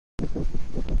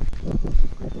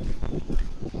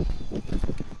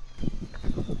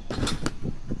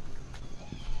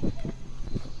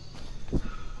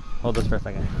Hold this for a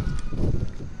second.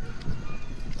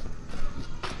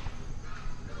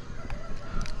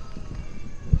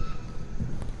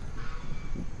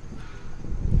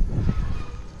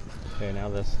 Okay, now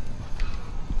this.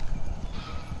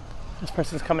 This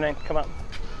person's coming in. Come up.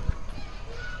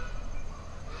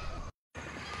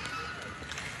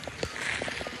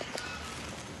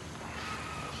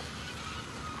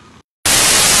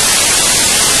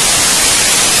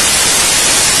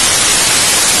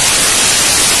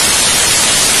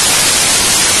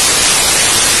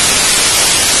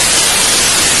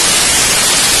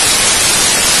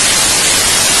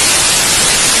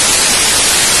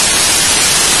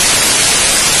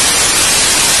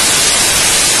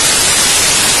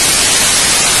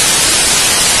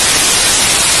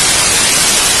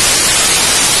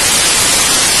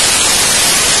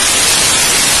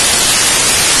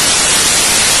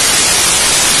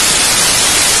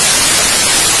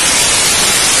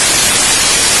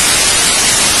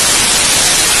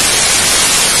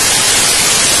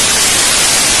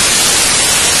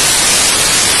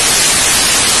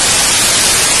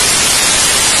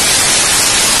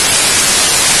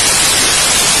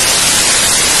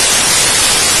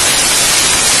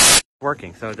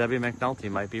 Working, so Debbie McNulty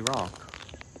might be wrong.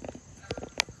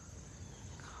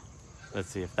 Let's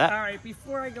see if that. All right,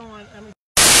 before I go on,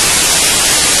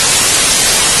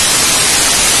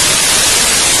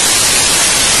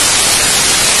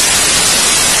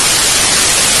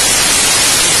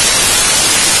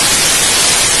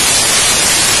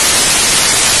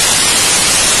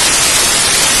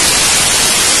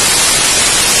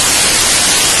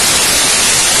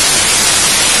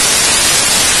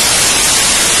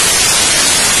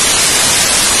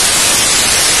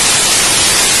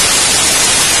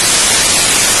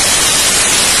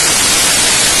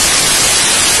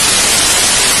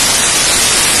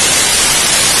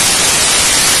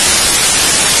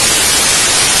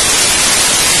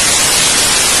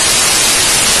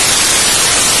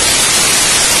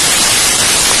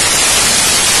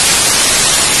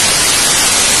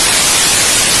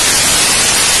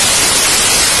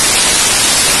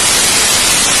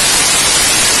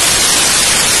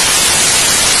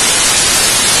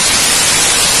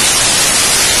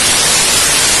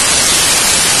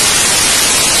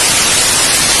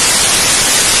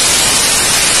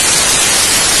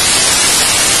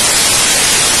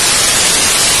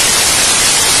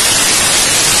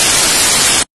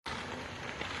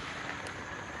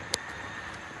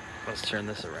 Let's turn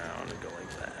this around and go like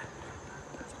that.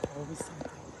 That's always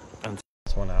something. And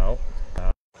this one out.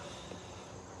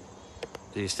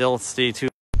 Do you still see two?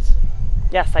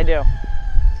 Yes, I do.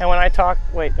 And when I talk,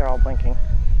 wait, they're all blinking.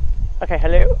 Okay,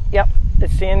 hello? Yep,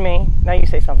 it's seeing me. Now you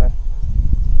say something.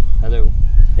 Hello.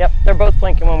 Yep, they're both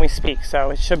blinking when we speak,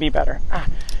 so it should be better.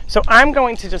 So I'm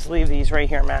going to just leave these right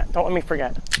here, Matt. Don't let me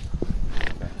forget.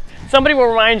 Okay. Somebody will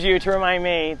remind you to remind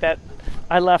me that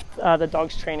I left the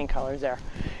dog's training colors there.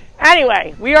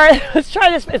 Anyway, let's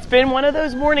try this. It's been one of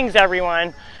those mornings,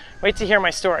 everyone. Wait to hear my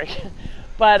story.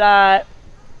 But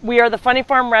we are the Funny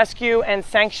Farm Rescue and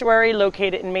Sanctuary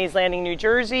located in Mays Landing, New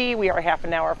Jersey. We are half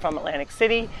an hour from Atlantic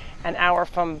City, an hour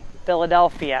from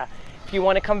Philadelphia. If you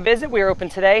want to come visit, we are open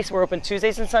today. So we're open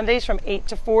Tuesdays and Sundays from 8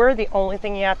 to 4. The only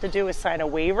thing you have to do is sign a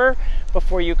waiver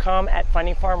before you come at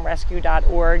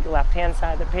funnyfarmrescue.org, left-hand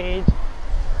side of the page.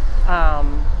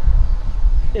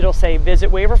 It'll say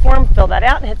visit waiver form, fill that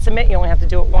out and hit submit. You only have to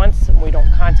do it once, and we don't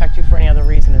contact you for any other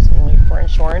reason. It's only for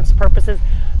insurance purposes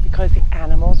because the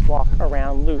animals walk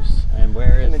around loose. And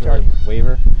where is the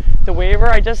waiver? The waiver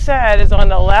I just said is on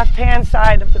the left-hand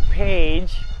side of the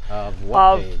page. Of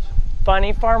what page?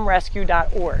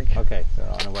 funnyfarmrescue.org. Okay, so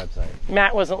on a website.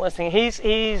 Matt wasn't listening. He's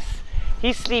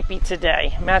sleepy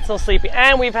today. Matt's still sleepy,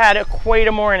 and we've had quite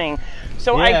a morning.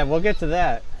 So yeah, we'll get to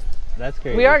that. That's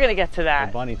great. We are going to get to that.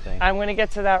 The bunny thing. I'm going to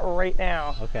get to that right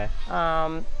now. Okay.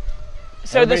 So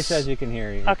everybody says you can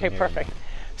hear you. Okay, perfect.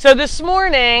 So this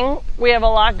morning we have a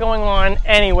lot going on.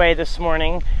 Anyway, this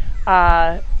morning,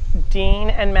 Dean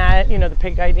and Matt, you know, the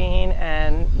pig guy Dean,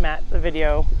 and Matt, the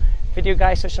video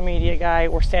guy, social media guy,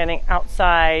 were standing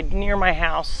outside near my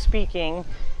house speaking,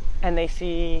 and they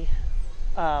see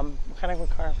what kind of a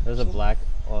car? There's a black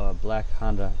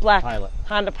Honda Pilot.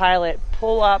 Honda Pilot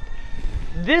pull up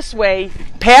this way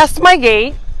past my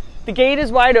gate. The gate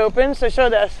is wide open, so show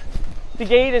this. The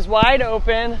gate is wide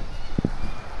open,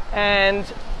 and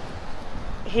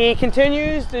he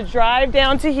continues to drive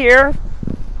down to here.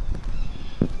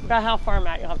 About how far,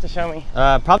 Matt? You'll have to show me.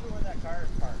 Probably where that car is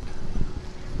parked.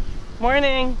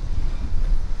 Morning.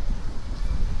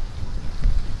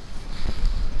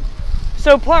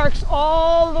 So parks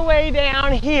all the way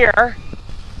down here,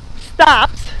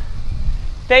 stops,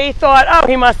 They thought, oh,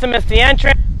 he must have missed the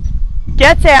entrance.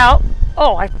 Gets out.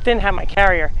 Oh, I didn't have my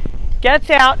carrier. Gets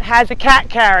out, has a cat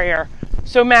carrier.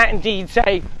 So Matt and Dee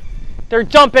say they're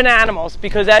dumping animals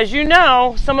because, as you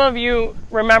know, some of you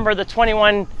remember the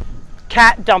 21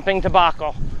 cat dumping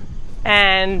debacle.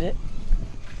 And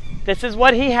this is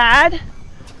what he had.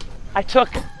 I took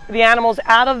the animals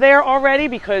out of there already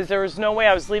because there was no way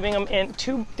I was leaving them in.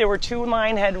 There were 2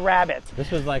 lion-head rabbits.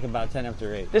 This was like about 10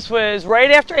 after 8. This was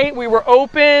right after 8. We were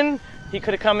open. He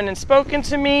could have come in and spoken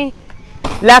to me,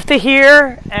 left it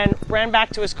here, and ran back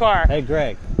to his car. Hey,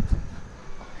 Greg.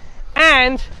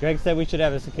 And Greg said we should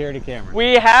have a security camera.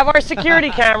 we have our security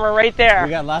camera right there.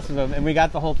 We got lots of them, and we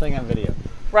got the whole thing on video.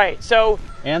 Right. So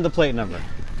And the plate number.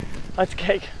 let's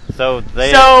cake. So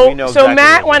we know So exactly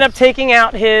Matt what wound it up taking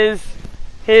out his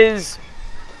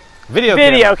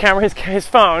video camera, his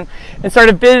phone, and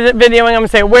started videoing him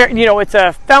and say, where, you know, it's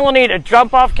a felony to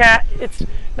jump off cat. It's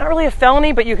not really a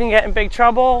felony, but you can get in big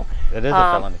trouble. It is a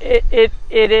felony. It is.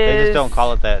 They just don't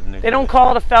call it that. They don't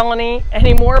call it a felony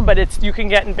anymore, but you can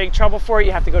get in big trouble for it.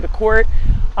 You have to go to court.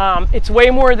 It's way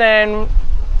more than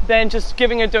just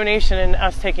giving a donation and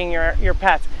us taking your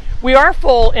pets. We are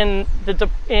full in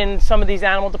some of these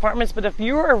animal departments, but if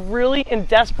you are really in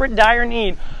desperate, dire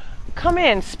need, come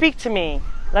in, speak to me.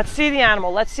 Let's see the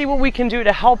animal. Let's see what we can do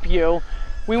to help you.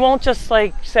 We won't just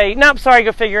like say, nope, sorry,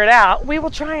 go figure it out. We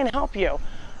will try and help you.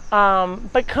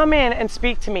 But come in and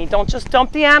speak to me. Don't just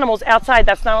dump the animals outside.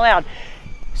 That's not allowed.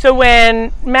 So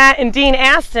when Matt and Dean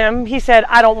asked him, he said,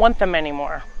 I don't want them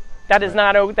anymore. That is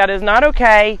not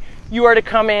okay. You are to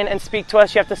come in and speak to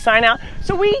us. You have to sign out.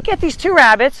 So we get these 2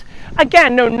 rabbits.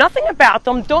 Again, know nothing about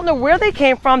them. Don't know where they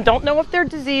came from. Don't know if they're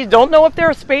diseased. Don't know if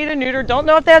they're spayed or neutered. Don't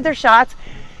know if they have their shots.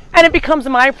 And it becomes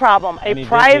my problem. A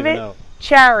private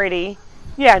charity.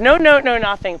 Yeah, no note, no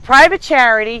nothing. Private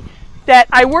charity that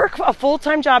I work a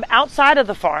full-time job outside of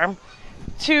the farm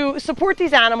to support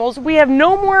these animals. We have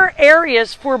no more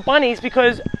areas for bunnies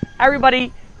because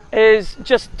everybody is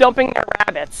just dumping their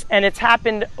rabbits, and it's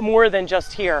happened more than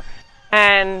just here.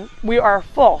 And we are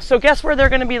full. So guess where they're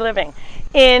going to be living?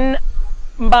 In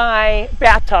my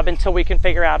bathtub until we can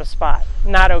figure out a spot.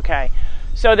 Not okay.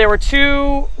 So there were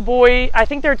 2 boys. I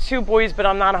think there are 2 boys, but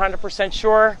I'm not 100%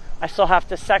 sure. I still have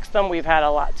to sex them. We've had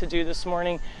a lot to do this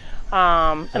morning.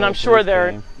 And I'm sure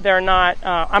they're not.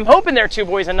 I'm hoping they're 2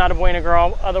 boys and not a boy and a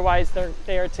girl. Otherwise,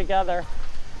 they are together.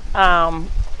 And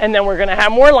then we're going to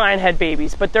have more lionhead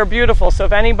babies, but they're beautiful. So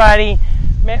if anybody,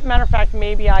 matter of fact,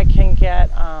 maybe I can get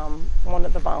one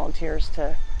of the volunteers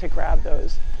to grab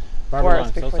those. Barbara,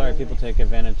 I'm so sorry people take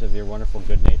advantage of your wonderful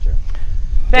good nature.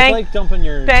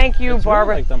 Thank you,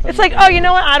 Barbara. Really like it's like, oh, you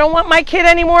know what? I don't want my kid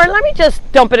anymore. Let me just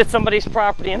dump it at somebody's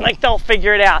property and like they'll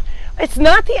figure it out. It's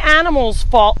not the animal's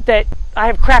fault that I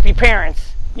have crappy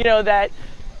parents, you know, that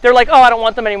they're like, oh, I don't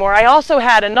want them anymore. I also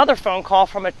had another phone call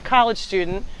from a college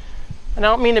student, and I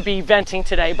don't mean to be venting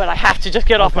today, but I have to just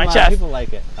get off my chest. People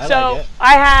like it. I like it.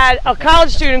 I had a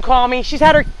college student call me. She's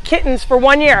had her kittens for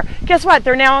 1 year. Guess what?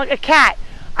 They're now a cat.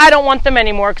 I don't want them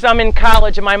anymore because I'm in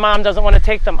college and my mom doesn't want to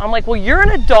take them. I'm like, well, you're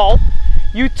an adult.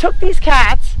 You took these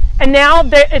cats, and now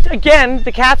it's, again,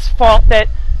 the cat's fault that,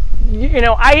 you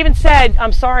know, I even said,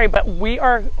 I'm sorry, but we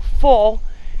are full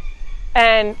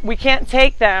and we can't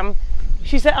take them.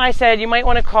 I said, you might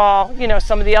want to call, you know,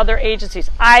 some of the other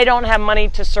agencies. I don't have money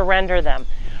to surrender them.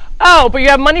 Oh, but you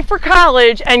have money for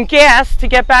college and gas to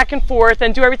get back and forth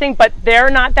and do everything, but they're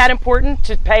not that important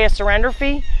to pay a surrender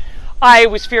fee. I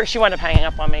was feared. She wound up hanging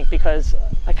up on me because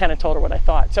I kind of told her what I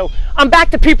thought. So I'm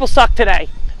back to people suck today,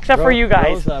 except for you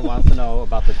guys. Rose wants to know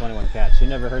about the 21 cats. She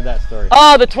never heard that story.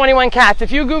 Oh, the 21 cats.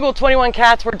 If you Google 21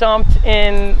 cats were dumped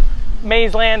in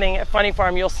Mays Landing at Funny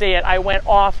Farm, you'll see it. I went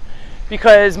off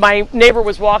because my neighbor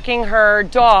was walking her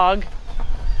dog.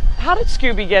 How did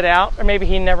Scooby get out? Or maybe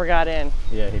he never got in.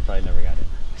 Yeah, he probably never got in.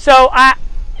 So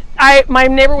my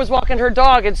neighbor was walking her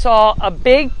dog and saw a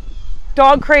big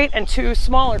dog crate and 2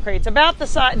 smaller crates, about the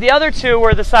size. The other 2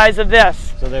 were the size of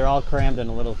this. So they're all crammed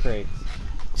in little crates.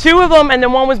 2 of them, and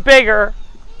then one was bigger.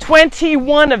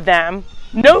 21 of them.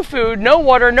 No food, no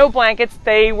water, no blankets.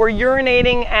 They were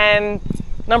urinating and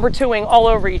number 2ing all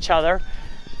over each other.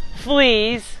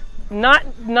 Fleas, not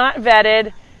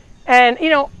vetted, and you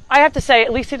know, I have to say,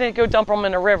 at least he didn't go dump them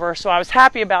in a river, so I was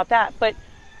happy about that. But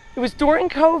it was during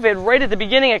COVID, right at the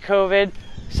beginning of COVID.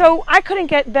 So I couldn't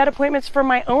get vet appointments for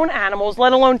my own animals,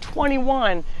 let alone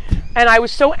 21. And I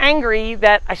was so angry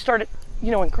that I started,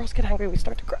 you know, when girls get angry, we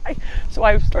start to cry. So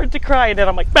I started to cry, and then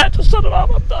I'm like, Matt, just shut it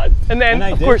off, I'm done. And then,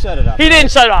 of course, shut it off, he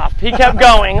didn't shut it off. He kept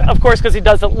going, of course, because he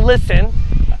doesn't listen.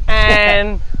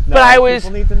 And No, but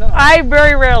people need to know. I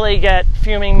very rarely get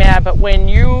fuming mad, but when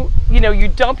you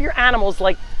dump your animals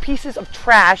like pieces of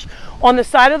trash on the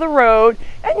side of the road,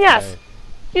 and yes,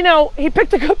 right. He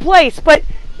picked a good place, but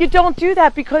you don't do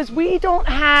that because we don't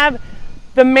have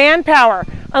the manpower.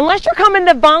 Unless you're coming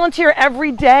to volunteer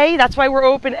every day, that's why we're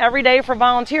open every day for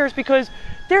volunteers, because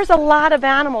there's a lot of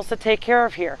animals to take care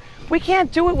of here. We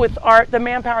can't do it with the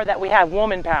manpower that we have,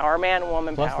 woman power, man and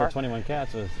woman Plus power. the 21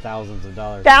 cats was thousands of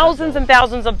dollars. Thousands and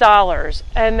thousands of dollars.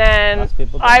 And then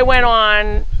I went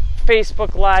on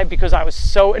Facebook Live because I was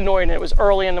so annoyed, and it was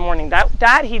early in the morning.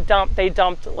 They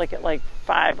dumped like at like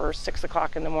 5 or 6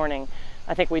 o'clock in the morning.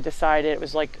 I think we decided it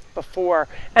was like before.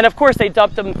 And of course they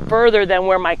dumped them further than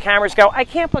where my cameras go. I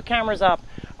can't put cameras up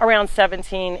around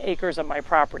 17 acres of my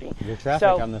property. Your traffic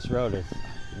on this road is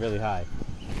really high.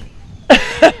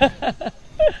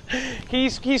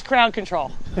 He's crowd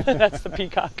control. That's the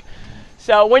peacock.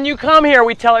 So when you come here,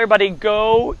 we tell everybody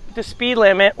go the speed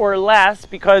limit or less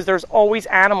because there's always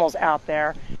animals out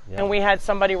there. Yeah. And we had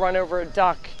somebody run over a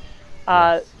duck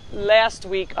Yes. last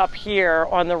week up here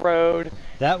on the road.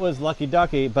 That was Lucky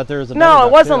Ducky, but there was a No,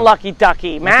 it wasn't Lucky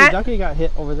Ducky, Matt. Lucky Ducky got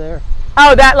hit over there.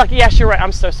 Oh, that Lucky. Yes, you're right.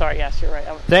 I'm so sorry. Yes, you're right.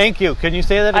 Thank you. Can you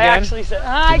say that again? I actually said,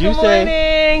 hi, good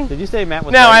morning. Did you say Matt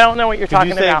was right? No, right? I don't know what you're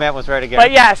talking about. Did you say Matt was right again?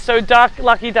 But yeah, so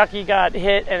Lucky Ducky got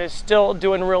hit and is still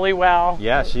doing really well.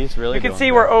 Yeah, she's really You can doing see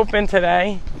good. we're open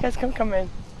today. You guys come in.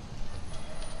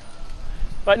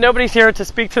 But nobody's here to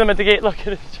speak to them at the gate. Look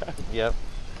at it. Yep.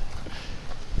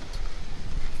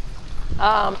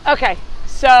 Okay,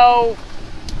 so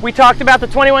we talked about the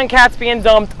 21 cats being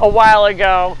dumped a while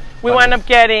ago.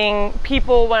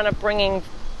 People wound up bringing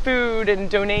food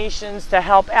and donations to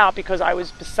help out because I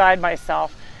was beside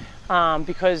myself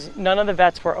because none of the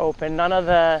vets were open, none of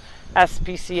the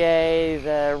SPCA,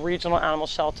 the regional animal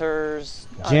shelters,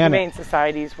 humane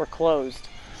societies were closed.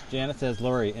 Janet says,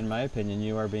 Lori, in my opinion,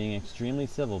 you are being extremely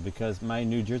civil because my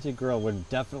New Jersey girl would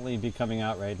definitely be coming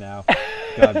out right now.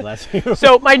 God bless you.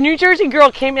 So my New Jersey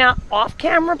girl came out off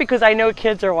camera because I know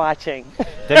kids are watching.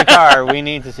 Dakar, we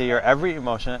need to see your every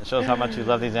emotion. It shows how much you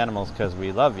love these animals because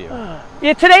we love you.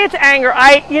 Yeah, today it's anger.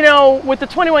 With the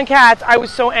 21 cats, I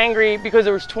was so angry because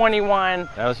there was 21.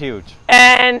 That was huge.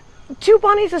 And 2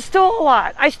 bunnies is still a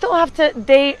lot. I still have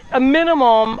to, a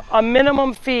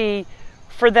minimum fee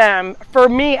for them, for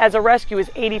me as a rescue is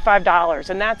 $85,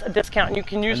 and that's a discount, and you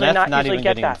can usually not usually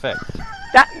get that.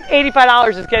 That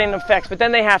 $85 is getting them fixed, but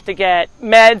then they have to get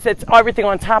meds, it's everything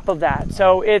on top of that.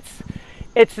 So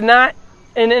it's not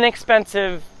an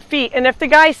inexpensive fee. And if the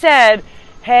guy said,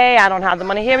 hey, I don't have the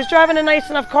money, he was driving a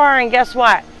nice enough car, and guess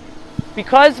what?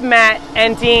 Because Matt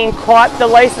and Dean caught the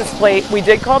license plate, we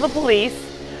did call the police.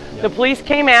 Yep. The police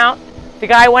came out. The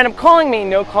guy wound up calling me,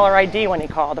 no caller ID when he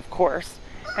called, of course,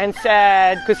 and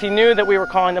said, because he knew that we were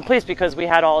calling the police because we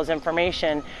had all his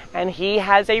information, and he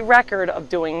has a record of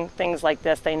doing things like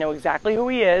this. They know exactly who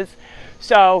he is.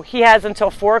 So he has until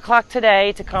 4 o'clock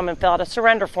today to come and fill out a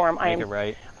surrender form. Make it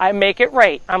right. I make it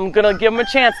right. I'm going to give him a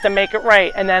chance to make it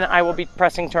right, and then I will be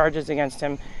pressing charges against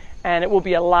him. And it will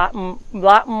be a lot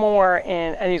more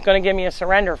and he's going to give me a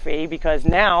surrender fee because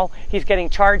now he's getting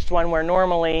charged one where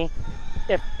normally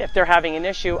if they're having an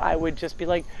issue, I would just be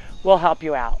like, we'll help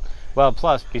you out. Well,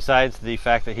 plus, besides the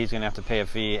fact that he's going to have to pay a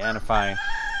fee and a fine,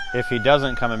 if he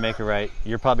doesn't come and make it right,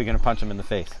 you're probably going to punch him in the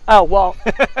face. Oh, well,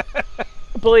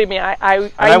 believe me, I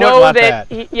know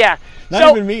that. Yeah.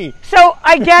 Not even me. So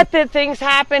I get that things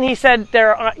happen. He said,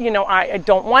 I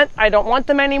don't want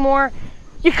them anymore.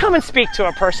 You come and speak to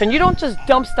a person. You don't just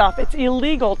dump stuff. It's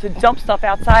illegal to dump stuff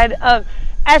outside of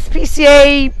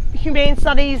SPCA, Humane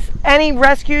Studies, any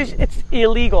rescues. It's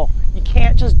illegal. You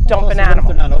can't just dump an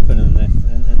animal. They're not open in this.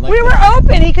 We were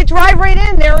open. He could drive right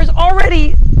in. There was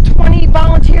already 20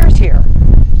 volunteers here.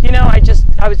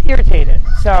 I was irritated.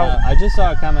 So I just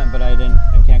saw a comment, but I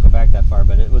can't go back that far.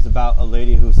 But it was about a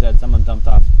lady who said someone dumped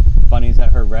off bunnies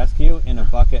at her rescue in a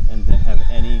bucket and didn't have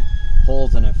any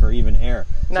holes in it for even air.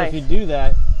 Nice. So if you do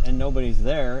that and nobody's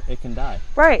there, it can die.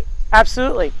 Right.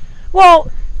 Absolutely.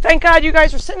 Well, thank God you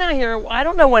guys were sitting out here. I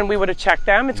don't know when we would have checked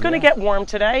them. It's going to get warm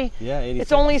today. Yeah, 86.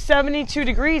 It's only 72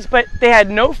 degrees, but they had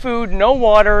no food, no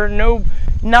water,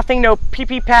 nothing, no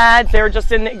pee-pee pads. They were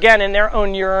just in their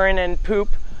own urine and poop.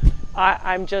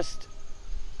 I'm just.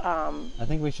 I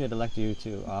think we should elect you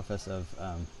to office of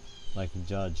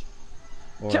judge.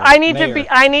 Or I need mayor.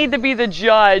 I need to be the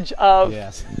judge of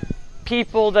yes.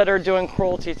 people that are doing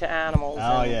cruelty to animals.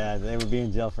 Oh yeah, they would be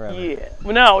in jail forever. Yeah,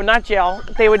 no, not jail.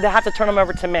 They would have to turn them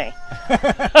over to me.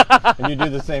 And you do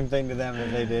the same thing to them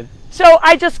that they did. So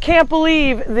I just can't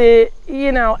believe and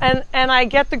I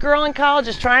get the girl in college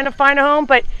is trying to find a home,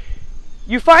 but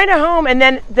You find a home and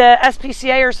then the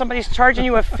SPCA or somebody's charging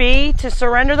you a fee to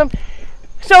surrender them.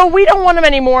 So we don't want them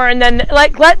anymore, and then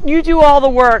like let you do all the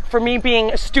work for me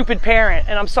being a stupid parent.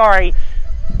 And I'm sorry,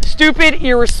 stupid,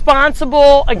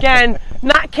 irresponsible, again,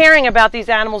 not caring about these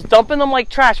animals, dumping them like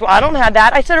trash. Well, I don't have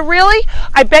that. I said, really?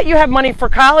 I bet you have money for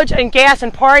college and gas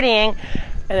and partying.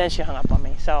 And then she hung up on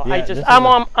me. So Yeah, I'm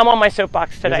on my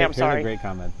soapbox today. I'm sorry. Here's a great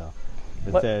comment though.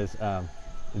 It says,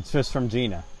 it's just from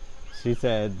Gina. She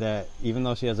said that even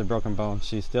though she has a broken bone,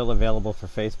 she's still available for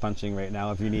face punching right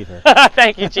now if you need her.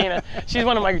 Thank you, Gina. She's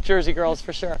one of my Jersey girls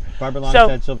for sure. Barbara Long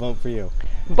said she'll vote for you.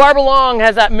 Barbara Long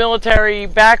has that military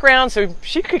background, so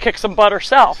she could kick some butt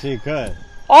herself. She could.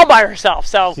 All by herself.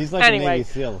 So she's like anyway, a Navy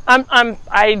SEAL.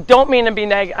 I don't mean to be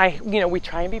negative. We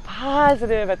try and be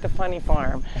positive at the Funny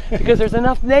Farm because there's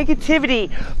enough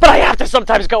negativity. But I have to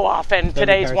sometimes go off, and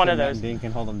today's one of those. Dean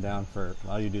can hold them down for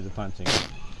while you do the punching.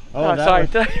 Oh, sorry.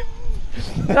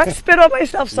 Did I spit on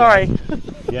myself? Sorry.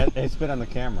 Yeah, they spit on the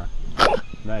camera.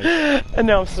 Nice.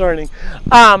 No, I'm starting.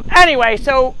 Anyway,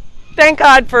 so thank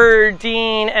God for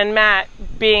Dean and Matt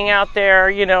being out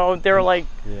there. They were like.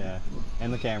 Yeah,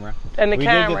 and the camera. And the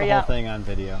camera, we did get the whole thing on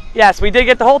video. Yes, we did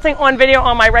get the whole thing on video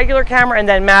on my regular camera, and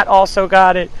then Matt also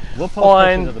got it We'll post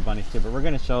pictures of the bunnies too, but we're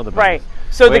going to show the bunnies. Right.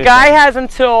 So the guy has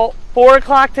until 4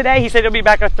 o'clock today. He said he'll be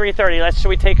back at 3:30. Should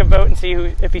we take a vote and see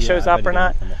if he shows up or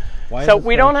not? So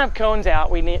we don't have cones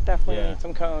out. We definitely need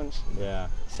some cones. Yeah.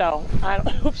 So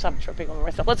oops, I'm tripping over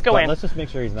myself. Let's go in. Let's just make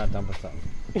sure he's not dumping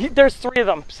something. There's 3 of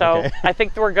them, so okay. I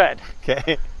think we're good.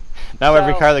 Okay. Now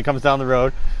every car that comes down the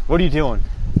road, what are you doing?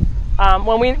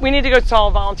 Well, we need to go tell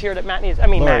a volunteer that Matt needs. I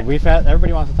mean, Lord, Matt.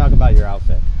 Everybody wants to talk about your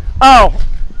outfit. Oh,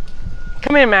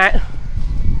 come in, Matt.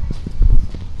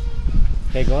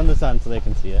 Okay, go in the sun so they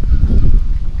can see it.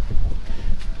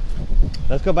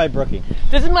 Let's go by Brookie.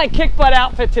 This is my kick butt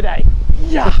outfit today.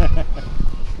 Yeah.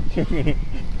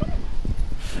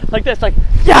 Like this, like,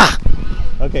 yeah.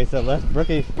 Okay, so let's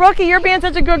Brookie. Brookie, you're being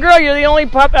such a good girl. You're the only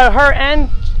pup. Her and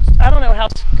I don't know how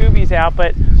Scooby's out,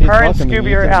 but her and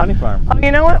Scooby are out. Oh,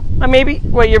 you know what? Maybe.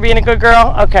 Wait, you're being a good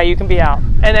girl. Okay, you can be out.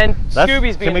 And then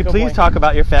Scooby's being a good boy. Can we please talk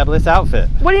about your fabulous outfit?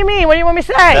 What do you mean? What do you want me to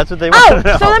say? That's what they want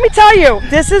to know. So let me tell you.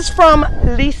 This is from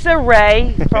Lisa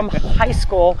Ray from high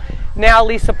school. Now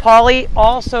Lisa Pauly,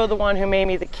 also the one who made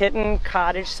me the kitten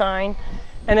cottage sign.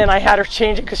 And then I had her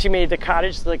change it because she made the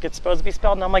cottage like it's supposed to be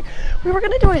spelled. And I'm like, we were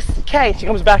going to do a K. She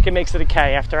comes back and makes it a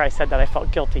K after I said that. I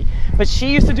felt guilty. But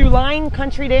she used to do line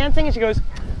country dancing. And she goes,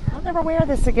 I'll never wear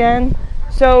this again.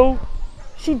 So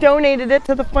she donated it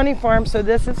to the Funny Farm. So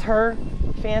this is her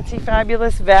fancy,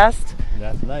 fabulous vest.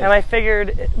 That's nice. And I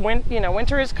figured,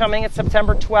 winter is coming. It's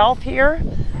September 12th here.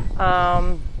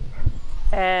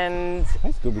 And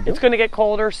it's going to get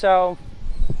colder. So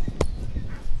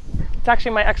it's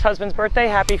actually my ex-husband's birthday.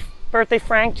 Happy birthday,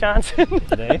 Frank Johnson.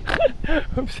 Today?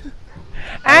 Oops.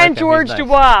 And George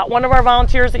Dubois, one of our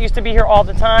volunteers that used to be here all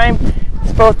the time.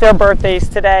 It's both their birthdays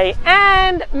today.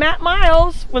 And Matt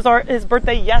Miles was his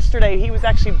birthday yesterday. He was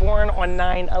actually born on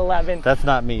 9/11. That's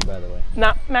not me, by the way.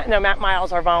 Matt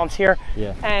Miles, our volunteer.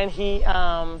 Yeah. And he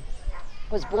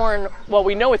was born, well,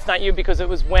 we know it's not you because it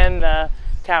was when the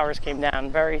towers came down.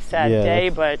 Very sad day,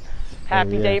 but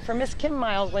happy day for Miss Kim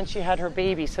Miles when she had her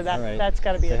baby. So that's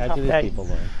got to be a tough day. People,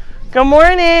 good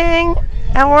morning.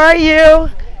 How are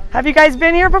you? Have you guys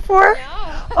been here before? No.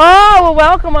 Oh, well,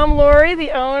 welcome. I'm Lori,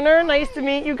 the owner. Nice to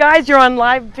meet you guys. You're on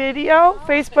live video,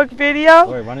 Facebook video.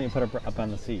 Lori, why don't you put her up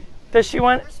on the seat? Does she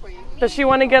want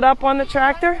to get up on the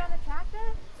tractor?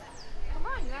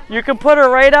 You can put her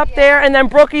right up there. And then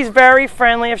Brookie's very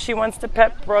friendly if she wants to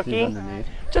pet Brookie.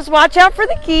 Just watch out for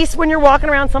the geese when you're walking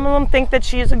around. Some of them think that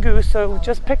she is a goose, so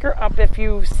just pick her up if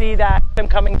you see them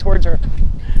coming towards her.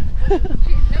 She's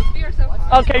no fear so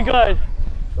far. Okay, good.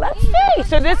 Let's see.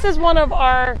 So this is one of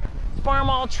our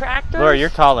Farmall tractors. Laura, you're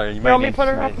taller. You might want me to put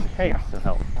her up? Here you go.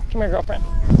 Help. Come here, girlfriend.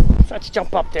 Let's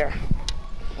jump up there.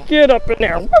 Get up in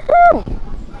there. Woohoo!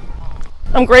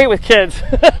 I'm great with kids.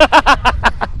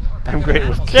 I'm great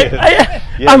with kids.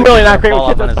 I'm really not great with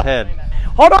kids. On his head.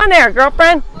 Hold on there,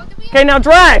 girlfriend. Okay, now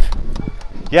drive.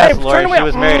 Yes, hey, Lori, she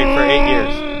was married for 8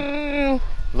 years.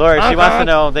 Lori, she wants to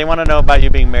know, they want to know about you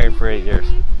being married for 8 years.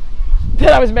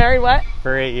 That I was married what?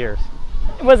 For 8 years.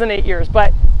 It wasn't 8 years,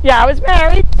 but yeah, I was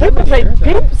married. People say,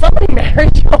 somebody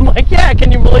married you. I'm like, yeah, can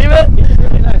you believe it? He was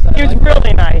really nice. He was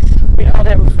really nice. We called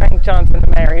him Frank Johnson the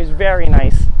mayor. He was very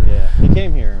nice. Yeah, he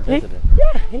came here and visited.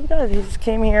 Yeah, he does. He just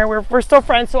came here. We're still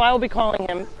friends, so I will be calling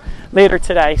him later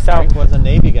today. So Frank was a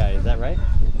Navy guy, is that right?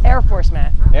 Air Force,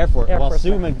 Matt. Air Force. Well,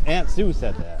 Aunt Sue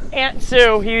said that. Aunt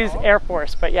Sue, he's Air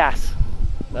Force, but yes.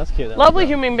 That's cute. Lovely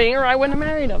human being, or I wouldn't have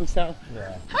married him. So.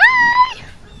 Yeah. Hi.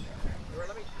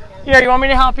 Here, you want me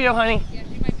to help you, honey? Yeah,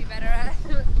 she might be better at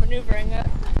maneuvering it.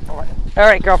 All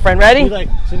right, girlfriend, ready?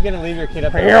 She's gonna leave your kid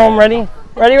up there. Here, I'm ready.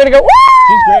 Ready to go. Woo!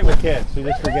 She's great with kids. She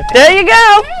just forgets. There you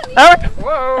go. All right.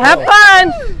 Whoa. Have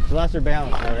fun. She lost her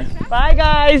balance. Right? Bye,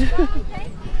 guys.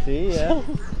 See, yeah.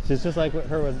 She's just like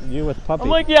you with Puppy.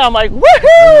 I'm like,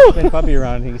 woohoo! Spin Puppy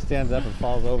around, and he stands up and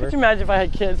falls over. Could you imagine if I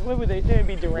had kids? What would they? They'd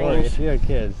be Well, deranged. if you had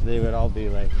kids, they would all be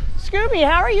like. Scooby,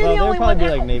 how are you the only one? They'd probably be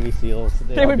like Navy SEALs.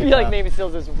 They would be like Navy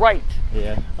SEALs. Is right.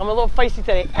 Yeah. I'm a little feisty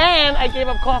today, and I gave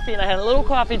up coffee, and I had a little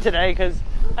coffee today because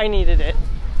I needed it.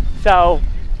 So,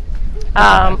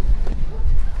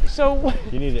 so.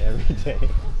 You need it every day.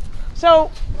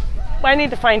 So, I need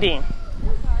to find Dean.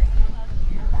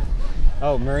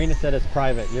 Oh, Marina said it's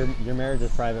private. Your marriage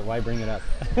is private. Why bring it up?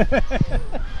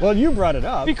 Well, you brought it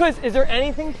up. Because is there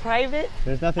anything private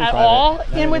There's nothing at private. all Not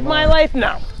in anymore. with my life?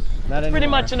 No. Not Pretty anymore.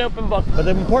 much an open book. But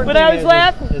the important But I thing was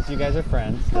laughing. is you guys are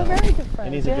friends. Oh, so- very good friend.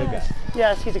 And he's a good guy.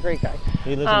 Yes, he's a great guy.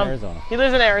 He lives in Arizona. He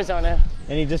lives in Arizona.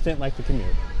 And he just didn't like the commute.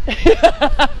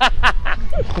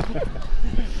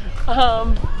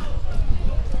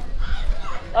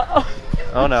 Uh-oh.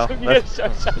 Oh no.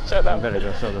 Shut up. I better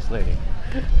go show this lady.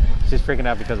 She's freaking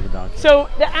out because of the donkey. So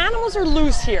the animals are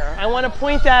loose here. I want to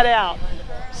point that out.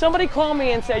 Somebody called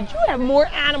me and said, you have more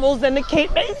animals than the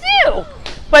Cape May Zoo.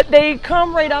 But they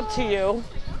come right up to you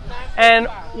and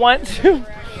want to.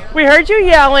 We heard you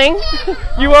yelling.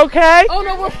 You okay? Oh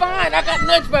no, we're fine. I got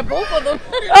nudged by both of them.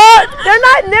 They're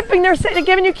not nipping. They're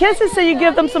giving you kisses, so you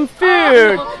give them some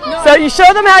food. So you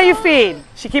show them how you feed.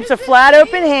 She keeps a flat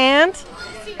open hand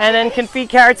and then can feed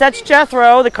carrots. That's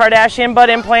Jethro, the Kardashian butt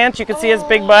implants. You can see his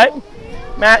big butt.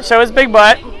 Matt, show his big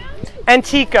butt. And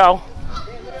Tico.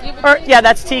 Yeah,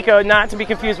 that's Tico, not to be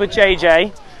confused with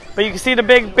JJ. But you can see the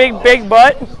big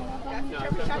butt.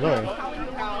 Really?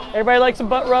 Everybody likes a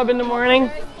butt rub in the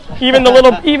morning. Even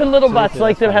little butts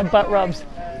like to have butt rubs.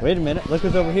 Wait a minute, look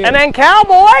who's over here. And then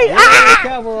Cowboy. Hey, Ah!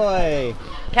 Cowboy!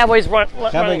 Cowboy's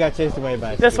Cowboy running. got chased away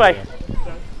by a This way.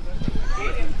 scooter.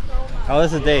 Oh,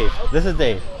 this is Dave. This is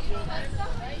Dave.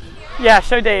 Yeah,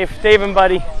 show Dave. Dave and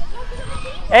Buddy.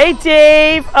 Hey,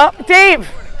 Dave. Oh, Dave.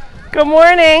 Good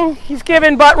morning. He's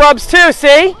giving butt rubs too.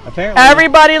 See? Apparently.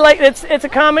 Everybody it's a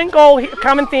common goal,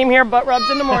 common theme here. Butt rubs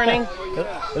in the morning. It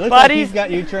looks like Buddies. he's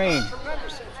got you trained.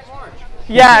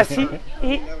 Yes,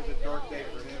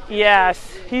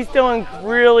 yes, he's doing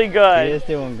really good. He is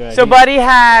doing good. So Buddy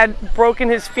had broken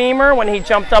his femur when he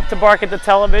jumped up to bark at the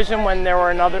television when there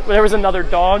was another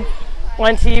dog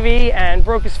on TV and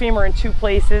broke his femur in 2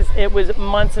 places. It was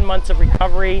months and months of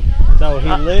recovery. So he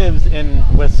lives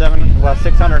with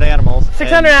 600 animals.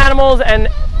 600 animals and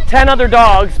 10 other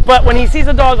dogs, but when he sees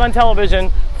a dog on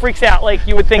television, freaks out like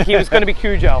you would think he was going to be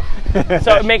Cujo.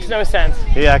 So it makes no sense.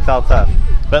 He acts all tough.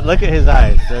 But look at his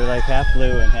eyes. They're like half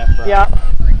blue and half brown. Yeah.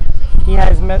 He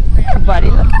has Buddy.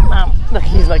 Look at Mom. Look,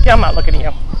 he's like, I'm not looking at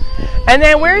you. And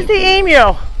then where's the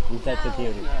emu? He's such a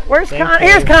cutie. Where's Thanks, Connor? Dave.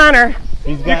 Here's Connor.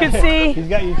 You can see. He's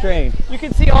got you trained. You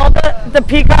can see all the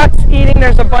peacocks eating.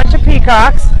 There's a bunch of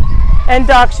peacocks and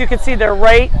ducks. You can see they're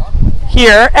right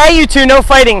here. Hey, you two, no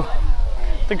fighting.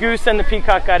 The goose and the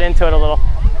peacock got into it a little.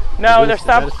 No, they're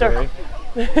stopped.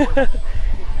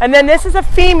 And then this is a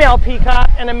female peacock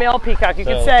and a male peacock. You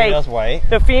could say female's white.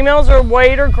 the females are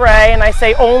white or gray, and I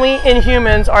say only in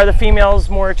humans are the females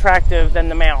more attractive than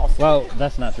the males. Well,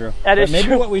 that's not true. That is maybe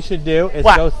true. what we should do is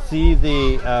What? go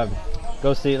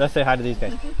see let's say hi to these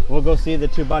guys. We'll go see the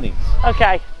 2 bunnies.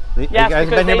 Okay. You Yes, guys have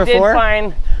because been here they before? did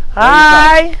find.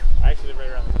 Hi. I actually live right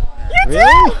around the corner.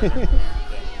 You Really? too.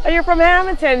 Oh, you're from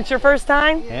Hamilton. It's your first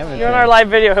time? Hamilton. You're on our live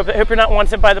video. Hope you're not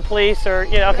wanted by the police or,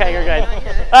 okay, you're good.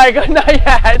 All right, good. Not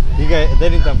yet. You guys, they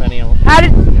didn't dump any of them.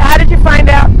 How did you find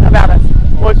out about us?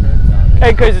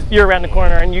 Because you're around the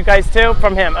corner and you guys too?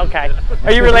 From him, okay.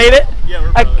 Are you related? Yeah,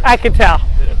 we're brothers. I could tell.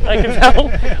 I could tell.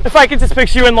 If I could just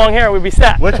picture you in long hair, we'd be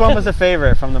set. Which one was a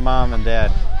favorite from the mom and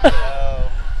dad?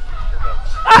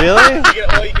 Really?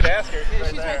 You could ask her.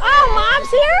 She's right there. Oh, Mom's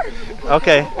here?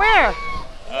 Okay. Where?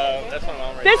 That's my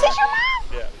mom right This there. is your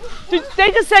mom? Yeah.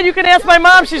 They just said you can ask my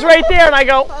mom. She's right there. And I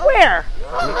go, where?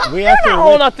 We You're asked her not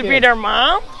old which enough to be kid. their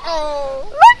mom. Oh,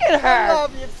 Look at her. I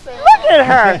love you, Sam. Look at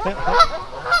her.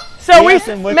 So We asked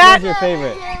him which one's your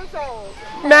favorite. Years old.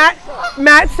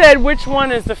 Matt said, which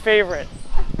one is the favorite?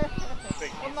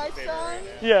 And my son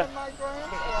Yeah. and my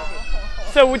grandson.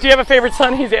 So do you have a favorite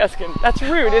son? He's asking. That's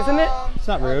rude, isn't it? It's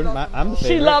not rude. I'm the favorite.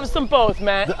 She loves them both,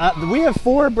 Matt. We have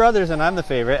 4 brothers and I'm the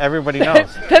favorite. Everybody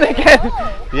knows. Then again,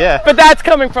 Yeah. but that's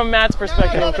coming from Matt's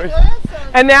perspective, of course.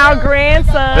 And now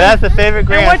grandson. That's the favorite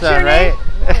And what's grandson, your name?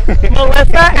 right?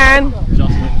 Melissa and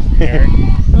Justin, Eric.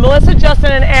 Melissa,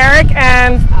 Justin, and Eric,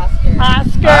 and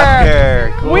Oscar.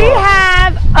 Oscar. Cool. We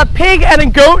pig and a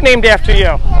goat named after you.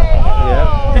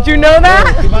 Yeah. Did you know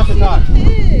that? She wants to talk.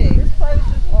 This place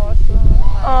is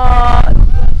awesome.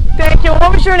 Thank you.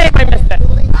 What was your name? I missed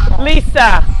it.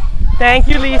 Lisa. Thank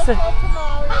you, Lisa. Talk to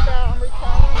Molly about I'm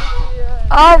retiring this year.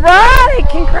 All right.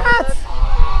 Congrats.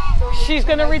 She's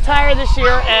going to retire this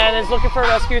year and is looking for a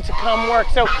rescue to come work.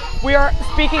 So we are,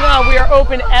 speaking of, we are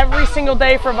open every single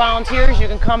day for volunteers. You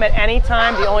can come at any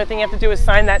time. The only thing you have to do is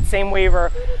sign that same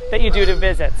waiver that you do to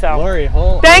visit. So Lori,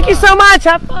 thank you so much.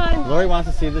 Have fun. Lori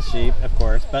wants to see the sheep, of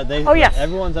course, but they. Oh, yes.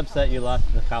 Everyone's upset you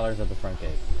lost the collars at the front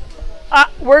gate.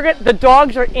 We're good. The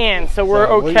dogs are in, so we're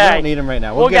okay. We don't need them right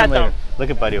now. We'll get them later. Look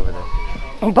at Buddy over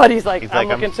there. Buddy's like, He's I'm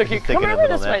like, looking so I'm cute. sticking Come a over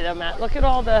little this net. way, though, Matt. Look at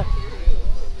all the.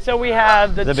 So we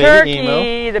have the baby turkey,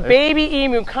 emu. the baby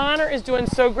emu. Connor is doing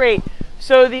so great.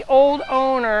 So the old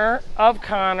owner of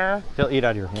Connor He'll eat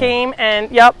out of your hand. came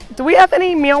and, yep. Do we have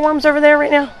any mealworms over there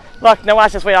right now? Look, now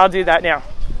watch this. Wait, I'll do that now.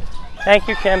 Thank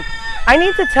you, Kim. I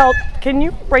need to tell, can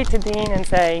you write to Dean and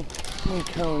say, need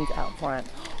cones out front?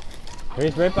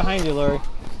 He's right behind you, Lori.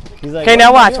 He's like, Okay,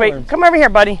 now watch. Wait, come over here,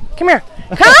 buddy. Come here.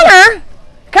 Connor!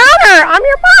 Connor, I'm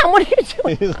your mom. What are you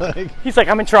doing? He's like,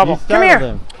 I'm in trouble. Come here.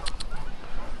 Him.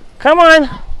 Come on.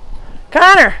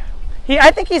 Connor. I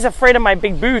think he's afraid of my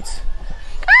big boots.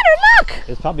 Connor, look.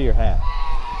 It's probably your hat.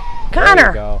 Connor. There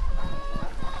you go.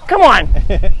 Come on.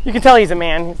 You can tell he's a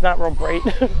man. He's not real bright.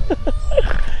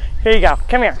 Here you go.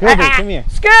 Come here. Scooby, come here.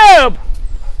 Scoob.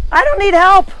 I don't need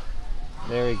help.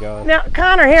 There you go. Now,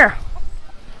 Connor, here.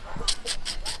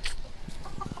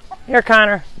 Here,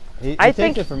 Connor. He I takes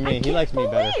think it from me. He likes me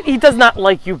better. He does not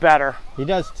like you better. He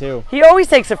does too. He always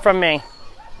takes it from me.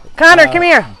 Connor, come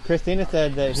here. Christina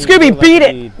said that he Scooby, would beat like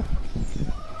it. to lead.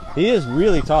 He is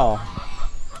really tall.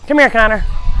 Come here, Connor.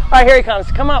 All right, here he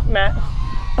comes. Come up, Matt.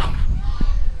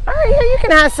 All right, here you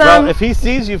can have some. Well, if he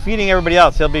sees you feeding everybody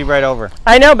else, he'll be right over.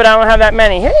 I know, but I don't have that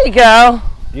many. Here you go.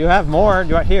 You have more. Do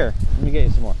you want here? Let me get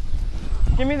you some more.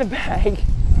 Give me the bag.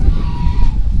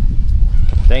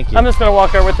 Thank you. I'm just going to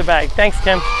walk over with the bag. Thanks,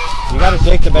 Kim. You got to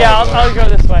shake the bag. Yeah, I'll go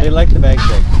this way. They like the bag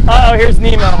shake. Uh-oh, here's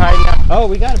Nemo hiding out. Oh,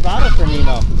 we got a bottle for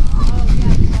Nemo.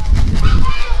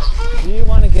 Do you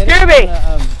want to get Scooby!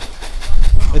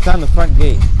 it? It's on the front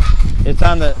gate. It's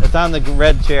on the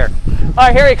red chair. All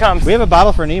right, here he comes. We have a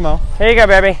bottle for Nemo. Here you go,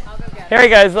 baby. Here he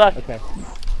goes, look. Okay.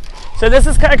 So this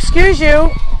is, excuse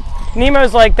you,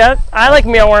 Nemo's like that. I like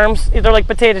mealworms. They're like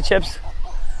potato chips.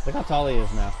 Look how tall he is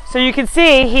now. So you can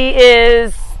see he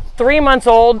is 3 months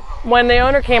old. When the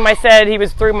owner came, I said he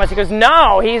was 3 months. He goes,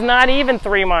 no, he's not even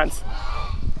 3 months.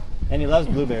 And he loves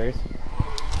blueberries.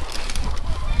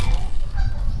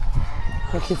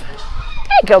 There you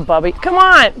go, Bubby. Come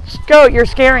on. Go. You're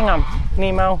scaring him,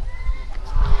 Nemo.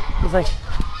 He's like.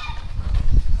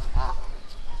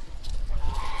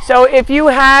 So if you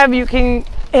have,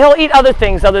 he'll eat other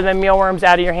things other than mealworms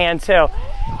out of your hand too.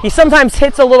 He sometimes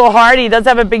hits a little hard. He does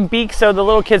have a big beak, so the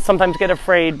little kids sometimes get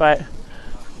afraid, but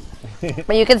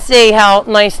you can see how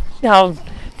nice, how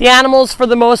the animals, for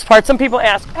the most part, some people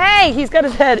ask, hey, he's got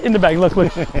his head in the bag. Look.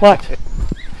 What?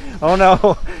 Oh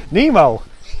no, Nemo.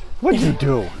 What'd you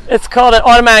do? It's called an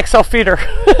automatic self-feeder.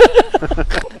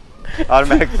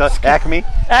 Automatic Acme.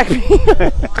 Acme.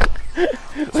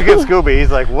 Look at Scooby. He's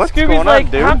like, what's Scooby's going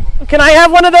like, on, dude? Can I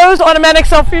have one of those automatic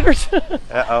self-feeders?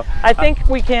 Uh-oh. I think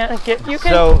we can't get, you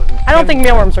can. So, I don't think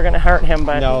mealworms are going to hurt him,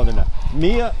 but. No, they're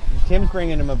not. Tim's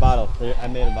bringing him a bottle. I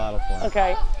made a bottle for him.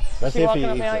 Okay. Let's see if he walking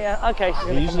up eats now? it. Yeah. Okay. she's He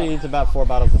gonna come usually in. eats about 4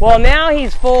 bottles. Well, now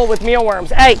he's full with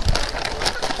mealworms. Hey.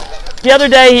 The other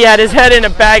day he had his head in a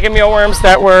bag of mealworms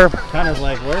that were. Connor's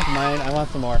like, where's mine? I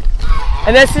want some more.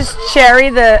 And this is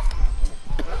Cherry, the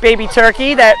baby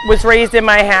turkey that was raised in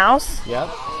my house. Yep.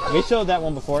 We showed that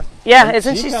one before. Yeah, And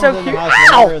isn't she comes so in the cute?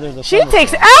 house whenever there's Ow! a She thunderstorm.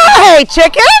 takes. Hey,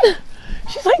 chicken!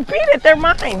 She's like, beat it, they're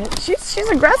mine. She's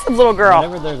aggressive little girl.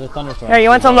 Whenever there's a thunderstorm. Here, you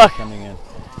want she's some? always Look. coming in.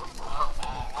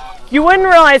 You wouldn't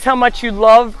realize how much you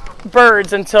love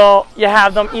birds until you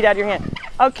have them eat out of your hand.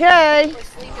 Okay.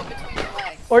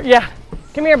 Or yeah,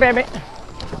 come here, baby.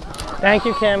 Thank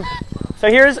you, Kim. So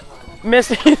here's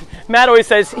Miss. Matt always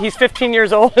says he's 15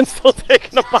 years old and still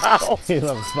taking a bottle. He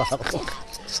loves bottles.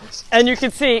 And you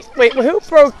can see. Wait, who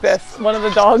broke this? One of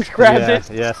the dogs grabbed it.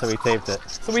 Yeah, so we taped it.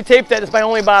 So we taped it. It's my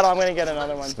only bottle. I'm going to get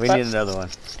another one. We need another one.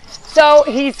 So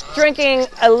he's drinking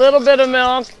a little bit of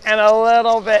milk and a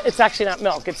little bit. It's actually not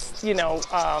milk. It's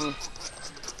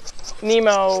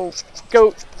Nemo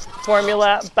goat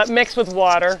formula, but mixed with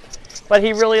water. But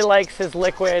he really likes his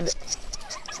liquid.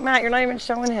 Matt, you're not even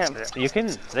showing him.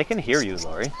 They can hear you,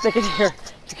 Lori. They can hear.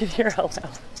 You can hear how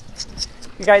loud.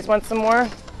 You guys want some more?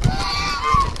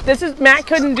 Matt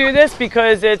couldn't do this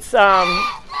because it's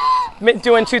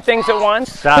doing 2 things at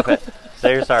once. Stop it.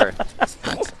 There's our.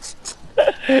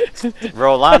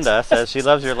 Rolanda says she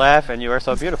loves your laugh and you are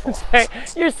so beautiful.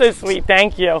 You're so sweet.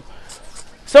 Thank you.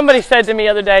 Somebody said to me the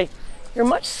other day, "You're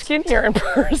much skinnier in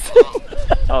person."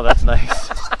 Oh, that's nice.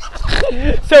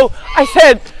 So I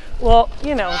said, well,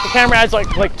 you know, the camera adds like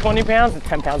 20 pounds and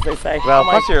 10 pounds, they say. Well, I'm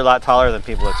plus like, you're a lot taller than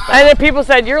people expect. and then people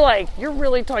said, you're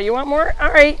really tall. You want more?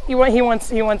 All right. He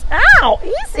wants, ow,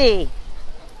 easy.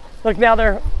 Look, now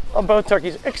they're both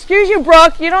turkeys. Excuse you,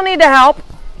 Brooke. You don't need to help.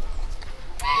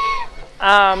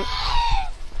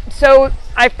 So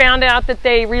I found out that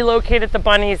they relocated the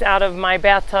bunnies out of my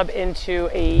bathtub into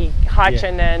a hutch,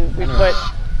 and then we put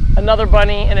another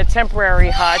bunny in a temporary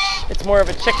hutch. It's more of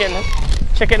a chicken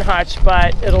hutch,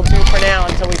 but it'll do for now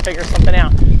until we figure something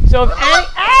out. So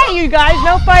hey, you guys,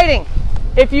 no fighting.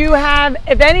 If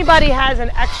anybody has an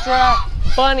extra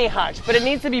bunny hutch, but it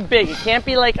needs to be big. It can't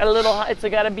be like a little hutch. It's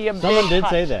got to be a big hutch. Someone did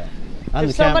say that.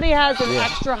 If somebody has an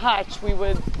extra hutch, we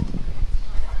would.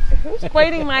 Who's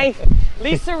biting my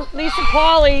Lisa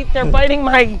Pauly? They're biting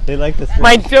my. They like the fringe.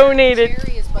 My donated.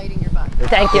 Jerry is biting your butt.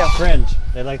 Thank you. Fringe.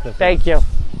 They like the fringe. Thank you.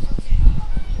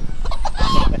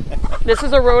 This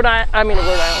is a Rhode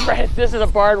Island red. This is a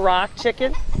barred rock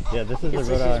chicken. Yeah, this is the She's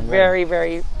Rhode Island red. very,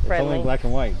 very It's friendly. only black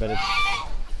and white, but it's.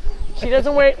 She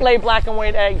doesn't lay black and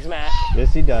white eggs, Matt.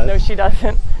 Yes, she does. No, she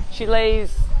doesn't. She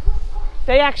lays.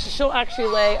 She'll actually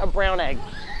lay a brown egg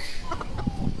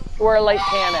or a light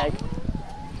tan egg.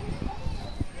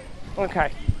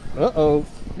 Okay. Uh-oh.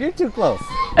 You're too close.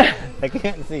 I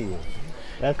can't see you.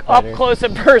 That's better. Up close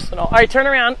and personal. All right, turn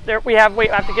around. There I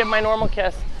have to give my normal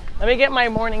kiss. Let me get my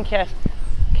morning kiss.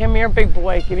 Come here, big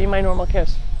boy. Give me my normal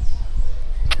kiss.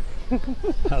 I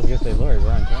was gonna say, Lori, we're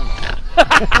on camera.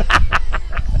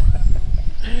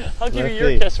 I'll give Let's you your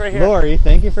see. kiss right here. Lori,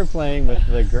 thank you for playing with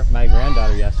my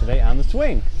granddaughter yesterday on the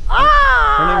swing.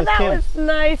 Ah, Her name is that Kim. was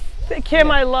nice.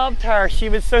 Kim, I loved her. She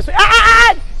was so sweet.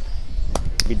 Ah!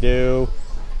 We do.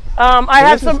 I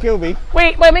have This is some. Scooby.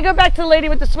 Wait, let me go back to the lady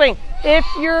with the swing.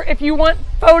 If you want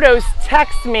photos,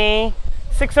 text me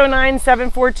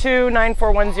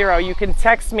 609-742-9410. You can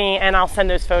text me and I'll send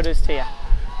those photos to you.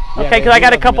 Okay, they because I do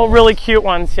got a love couple millions. really cute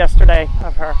ones yesterday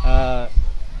of her.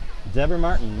 Deborah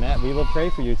Martin, Matt, we will pray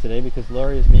for you today because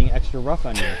Lori is being extra rough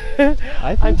on you.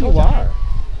 I think you told you. are.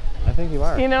 I think you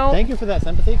are. You know, thank you for that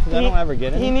sympathy because I don't ever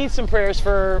get it. He needs some prayers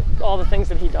for all the things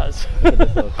that he does. Look at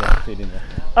this little kid feeding the-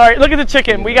 All right, look at the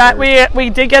chicken. We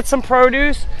did get some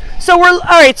produce. So all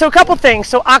right. So a couple things.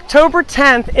 So October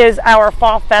 10th is our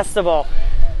fall festival.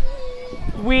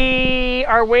 We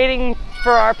are waiting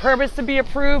for our permits to be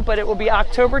approved, but it will be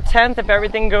October 10th if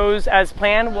everything goes as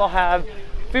planned. We'll have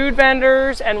food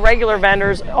vendors and regular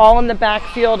vendors all in the back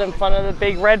field in front of the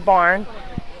big red barn.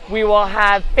 We will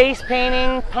have face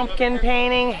painting, pumpkin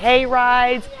painting, hay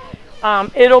rides.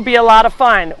 It'll be a lot of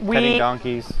fun. Petting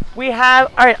donkeys. We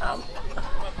have, all right,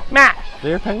 Matt.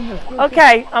 They're petting the squirrel.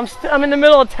 Okay, I'm in the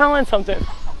middle of telling something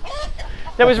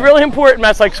that was really important.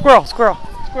 Matt's like, squirrel, squirrel,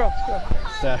 squirrel,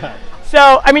 squirrel.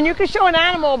 So, I mean, you can show an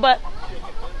animal, but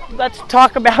let's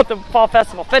talk about the fall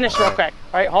festival. Finish real quick.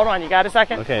 All right, hold on. You got a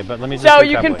second? Okay, but let me just. So quick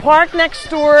you can update. park next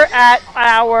door at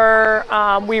our,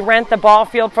 we rent the ball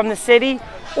field from the city,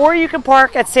 or you can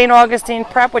park at St. Augustine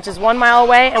Prep, which is 1 mile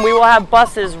away, and we will have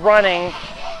buses running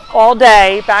all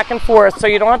day back and forth, so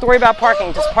you don't have to worry about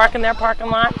parking. Just park in their parking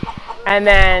lot, and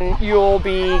then you'll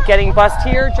be getting bused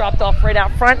here, dropped off right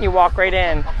out front, and you walk right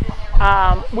in.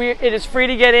 It is free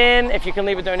to get in. If you can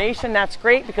leave a donation, that's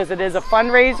great because it is a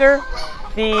fundraiser.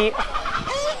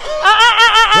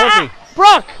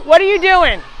 Brooke, what are you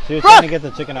doing? She was Brooke! trying to get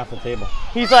the chicken off the table.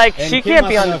 He's like, And she Kim can't wants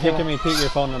be to on know the if you table. can repeat your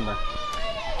phone number.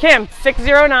 Kim,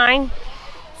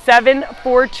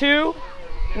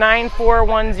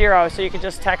 609-742-9410. So you can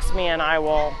just text me and I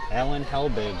will. Alan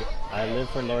Helbig. I live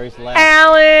for Lori's laugh.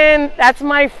 Alan, that's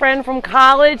my friend from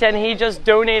college, and he just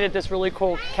donated this really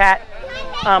cool cat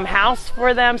house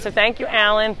for them. So thank you,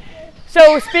 Alan.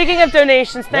 So speaking of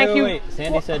donations, thank you. Wait.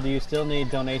 Sandy said, do you still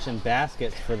need donation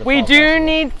baskets for the We fall do festival?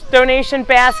 need donation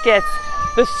baskets.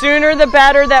 The sooner the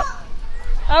better.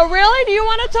 Oh really? Do you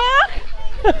want to talk?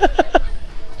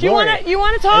 Do you Lori,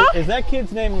 want to talk? Is that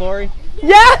kid's name Lori?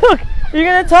 Yeah. Look, you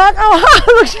gonna talk? Oh,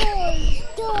 look.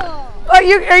 Are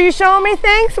you showing me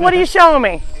things? What are you showing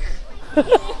me?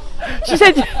 She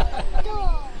said.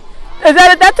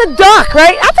 That's a duck,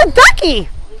 right? That's a ducky.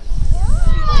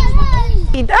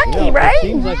 Ducky, right? It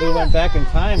seems like we went back in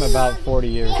time about 40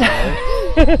 years ago.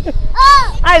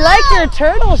 I like your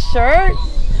turtle shirt.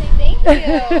 Thank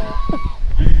you.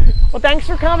 Well, thanks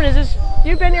for coming.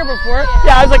 You've been here before?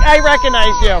 Yeah, I was like, I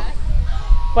recognize you.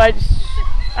 But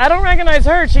I don't recognize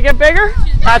her. Did she get bigger?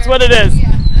 That's what it is.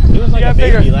 She was like a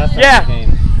baby bigger. last time Yeah. she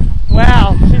came.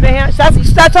 Wow,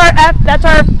 that's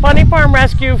our Bunny Farm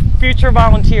Rescue future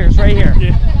volunteers right here.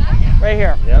 Right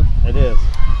here. Yep, it is.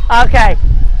 Okay,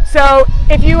 so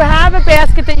if you have a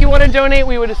basket that you want to donate,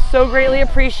 we would so greatly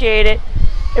appreciate it.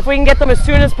 If we can get them as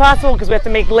soon as possible, because we have to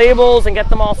make labels and get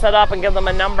them all set up and give them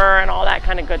a number and all that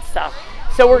kind of good stuff.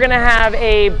 So we're going to have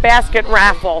a basket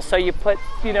raffle. So you put,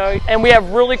 and we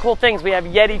have really cool things. We have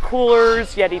Yeti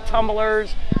coolers, Yeti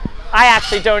tumblers. I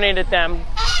actually donated them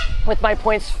with my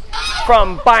points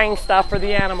from buying stuff for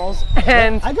the animals.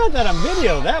 And I got that on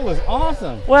video. That was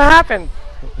awesome. What happened?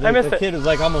 I missed the it. kid was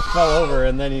like almost fell over,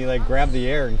 and then he like grabbed the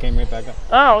air and came right back up.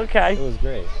 Oh, okay. It was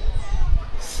great.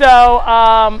 So,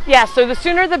 yeah, so the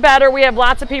sooner the better. We have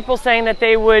lots of people saying that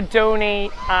they would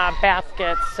donate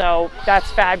baskets. So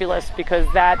that's fabulous,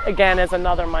 because that, again, is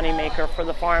another money maker for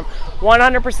the farm.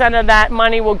 100% of that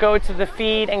money will go to the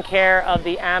feed and care of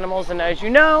the animals. And as you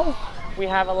know, we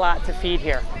have a lot to feed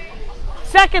here.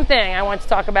 Second thing I want to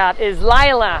talk about is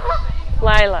Layla,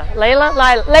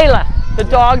 the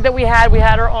dog that we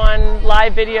had her on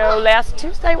live video last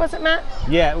Tuesday, was it, Matt?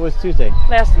 Yeah, it was Tuesday.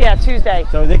 Tuesday.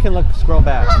 So they can scroll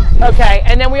back. Okay,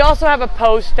 and then we also have a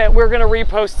post that we're going to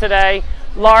repost today.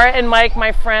 Laura and Mike,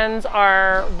 my friends,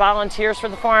 are volunteers for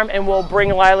the farm, and we'll bring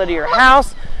Lila to your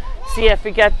house. See if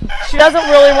we get. She doesn't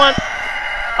really want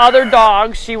other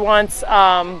dogs. She wants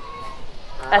a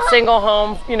single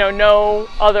home. No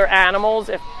other animals.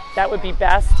 If that would be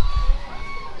best.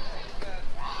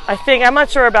 I'm not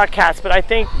sure about cats, but I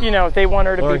think, they want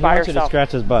her to Laura, be by he wants you to herself.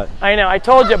 scratch his butt. I know. I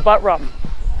told you, butt rub.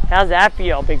 How's that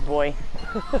feel, big boy?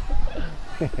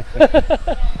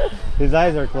 His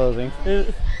eyes are closing.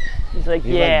 He's like,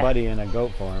 He's yeah. like Buddy in a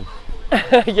goat form.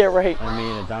 Yeah, right. I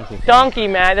mean, a donkey form. Donkey,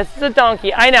 man. This is a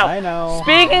donkey. I know. I know.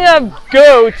 Speaking of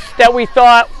goats that we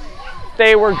thought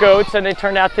they were goats and they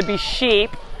turned out to be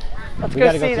sheep, let's We go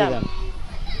gotta see go them.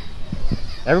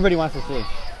 Everybody wants to see.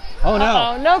 Oh, no.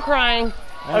 Uh-oh, no crying.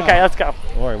 Oh. Okay, let's go.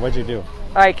 Lori, what'd you do?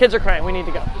 All right, kids are crying. We need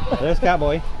to go. There's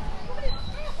Cowboy.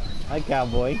 Hi,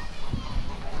 Cowboy.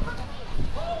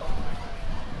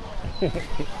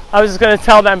 I was just going to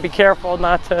tell them, be careful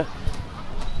not to.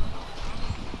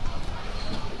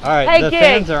 All right, Hey, the Gig.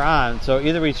 fans are on, so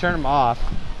either we turn them off.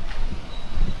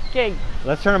 Gig,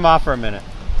 Let's turn them off for a minute.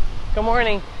 good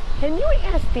morning. Can you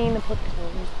ask Dean to put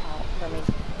cones out for me?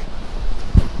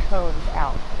 Cones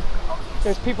out.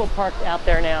 There's people parked out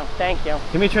there now. Thank you.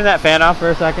 Can we turn that fan off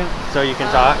for a second so you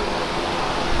can talk?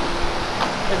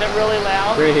 Is it really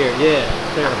loud? Right here, yeah.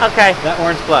 There. Okay. That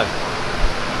orange plug.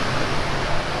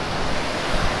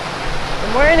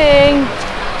 Good morning.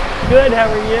 Good, how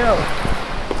are you?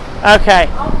 Okay.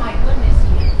 Oh my goodness.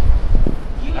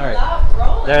 You All right. love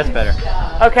rolling. That's better.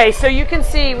 Okay, so you can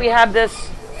see we have this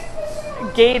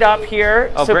gate up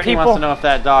here. Oh, so Brittany people, wants to know if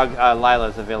that dog, Lila,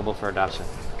 is available for adoption.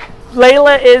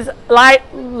 Layla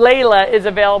is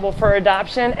available for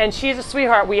adoption, and she's a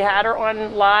sweetheart. We had her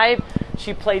on live.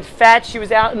 She played fetch. She was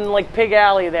out in like Pig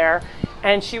Alley there,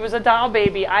 and she was a doll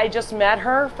baby. I just met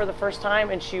her for the first time,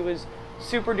 and she was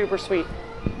super duper sweet.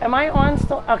 Am I on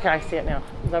still? Okay, I see it now.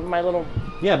 My little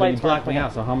Yeah, but you lights blocked were me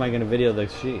out, so how am I going to video the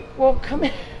sheep? Well, come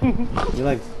in. You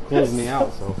like closed me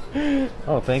out, so.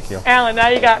 Oh, thank you. Alan, now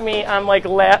you got me. I'm like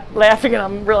laughing, and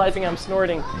I'm realizing I'm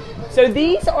snorting. So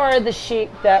these are the sheep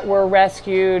that were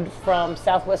rescued from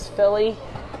Southwest Philly.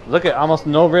 Look at almost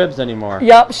no ribs anymore.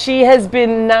 Yup, she has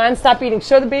been nonstop eating.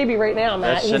 Show the baby right now,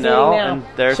 Matt. That's He's Chanel, eating now. and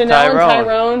there's Chanel Tyrone. and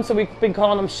Tyrone. So we've been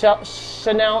calling them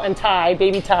Chanel and Ty,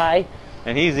 baby Ty.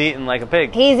 And he's eating like a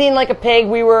pig. He's eating like a pig.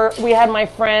 We had my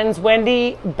friends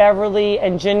Wendy, Beverly,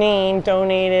 and Janine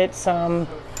donated some.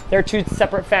 Their two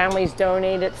separate families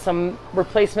donated some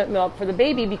replacement milk for the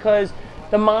baby because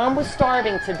the mom was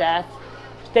starving to death.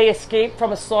 They escaped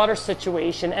from a slaughter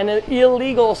situation, and an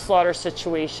illegal slaughter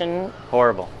situation,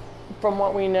 Horrible. from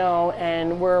what we know,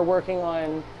 and we're working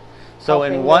on. So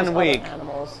helping in 1 those other week,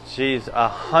 animals. she's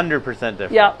 100%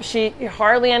 different. Yep, she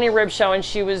hardly any rib showing.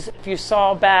 She was, if you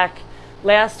saw back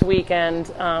last weekend,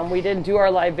 we didn't do our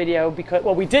live video because,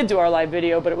 well, we did do our live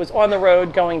video, but it was on the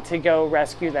road going to go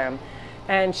rescue them.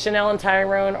 And Chanel and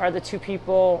Tyrone are the two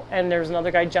people, and there's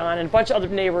another guy, John, and a bunch of other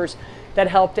neighbors that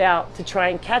helped out to try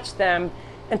and catch them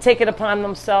and take it upon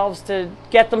themselves to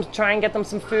try and get them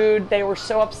some food. They were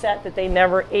so upset that they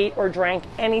never ate or drank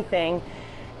anything.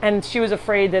 And she was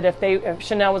afraid that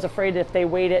Chanel was afraid that if they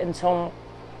waited until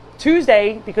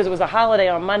Tuesday, because it was a holiday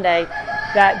on Monday,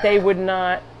 that they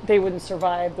wouldn't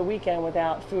survive the weekend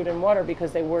without food and water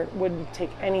because they wouldn't take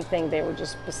anything. They were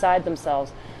just beside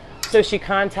themselves. So she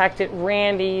contacted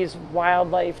Randy's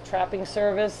wildlife trapping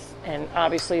service, and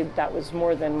obviously that was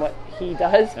more than what he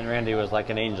does. And Randy was like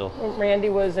an angel. Randy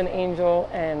was an angel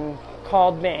and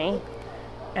called me,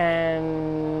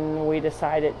 and we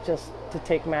decided just to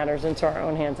take matters into our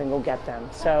own hands and go get them.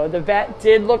 So the vet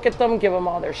did look at them, give them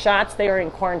all their shots. They are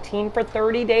in quarantine for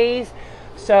 30 days.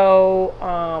 So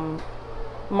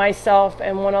myself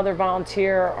and one other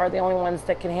volunteer are the only ones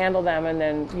that can handle them, and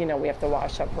then we have to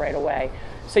wash up right away.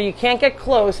 So you can't get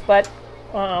close, but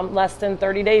less than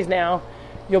 30 days now,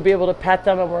 you'll be able to pet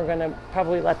them, and we're going to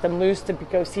probably let them loose to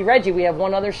go see Reggie. We have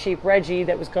one other sheep, Reggie,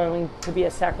 that was going to be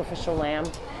a sacrificial lamb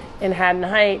in Haddon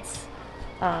Heights,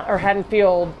 or Haddon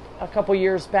Field, a couple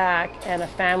years back, and a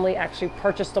family actually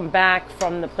purchased them back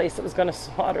from the place that was going to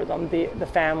slaughter them, the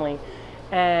family,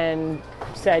 and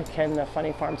said, can the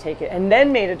Funny Farm take it? And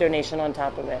then made a donation on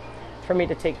top of it for me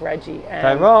to take Reggie. And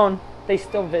Tyrone. they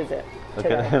still visit. Look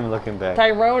today. at him looking back.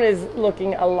 Tyrone is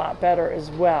looking a lot better as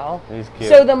well. He's cute.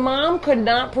 So the mom could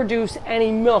not produce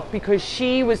any milk because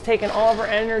she was taking all of her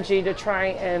energy to try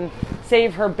and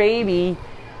save her baby.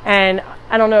 And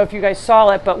I don't know if you guys saw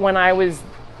it, but when I was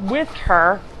with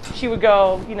her, she would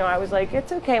go, I was like,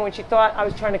 it's okay. When she thought I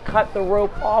was trying to cut the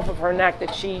rope off of her neck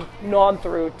that she gnawed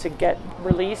through to get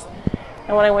released.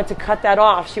 And when I went to cut that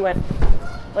off, she went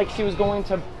like she was going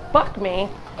to buck me,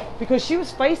 because she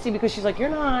was feisty, because she's like, you're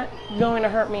not going to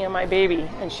hurt me and my baby.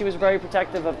 And she was very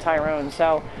protective of Tyrone.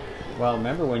 So, well,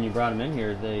 remember when you brought him in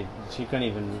here, she couldn't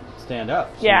even stand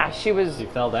up. She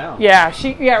fell down. Yeah,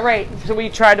 right. So we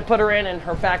tried to put her in, and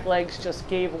her back legs just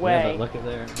gave way. Yeah, but look at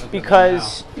there.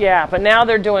 Because, but now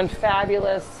they're doing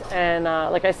fabulous. And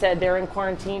like I said, they're in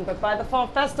quarantine. But by the Fall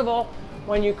Festival,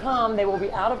 when you come, they will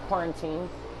be out of quarantine.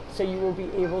 So you will be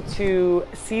able to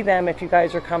see them if you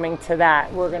guys are coming to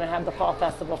that. We're going to have the Fall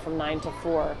Festival from 9 to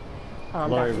 4.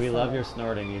 Lori, we love your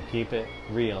snorting. You keep it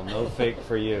real. No fake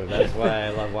for you. That's why I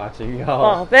love watching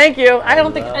y'all. Oh, thank you. I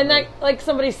don't think, and like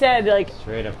somebody said, like...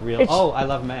 Straight up real. Oh, I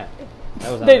love Matt.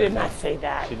 That was they did not say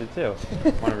that. She did too.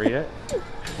 Want to read it?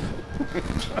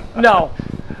 No.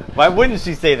 Why wouldn't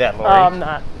she say that, Lori? I'm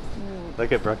not.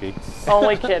 Look at Brookie.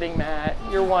 Only kidding, Matt.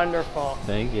 You're wonderful.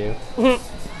 Thank you.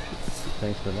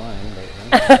 Thanks for lying,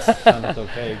 but sounds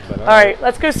okay. But all right,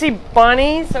 let's go see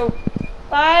Bunnies. So,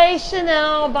 bye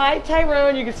Chanel, bye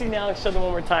Tyrone. You can see now. Let's show them one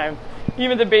more time.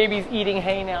 Even the baby's eating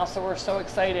hay now, so we're so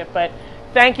excited. But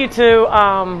thank you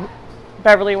to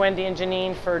Beverly, Wendy, and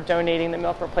Janine for donating the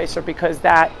milk replacer, because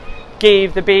that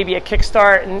gave the baby a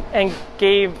kickstart and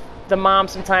gave the mom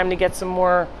some time to get some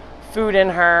more food in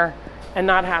her and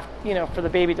not have, for the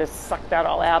baby to suck that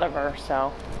all out of her.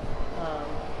 So.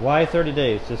 Why 30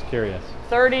 days? Just curious.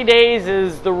 30 days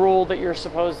is the rule that you're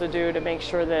supposed to do to make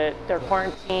sure that they're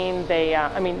quarantined.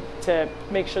 To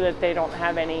make sure that they don't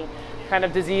have any kind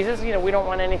of diseases. We don't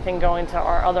want anything going to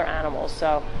our other animals.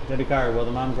 So, Debbie Carr, will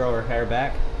the mom grow her hair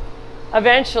back?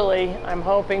 Eventually, I'm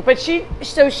hoping. But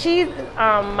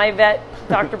my vet,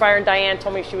 Dr. Byron Diane,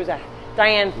 told me she was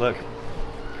Diane. Look,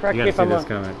 correct me if I'm wrong.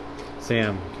 Comment.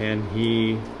 Sam, can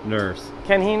he nurse?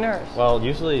 Can he nurse? Well,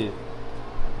 usually.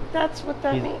 That's what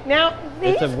that means. Now,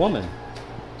 it's a woman.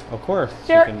 Of course,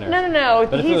 she can nurse. No.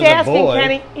 But he's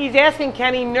asking, he's asking,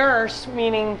 can he nurse,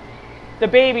 meaning the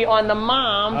baby on the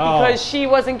mom, because she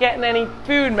wasn't getting any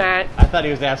food, Matt. I thought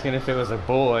he was asking if it was a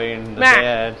boy and the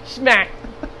dad. Matt,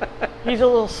 he's a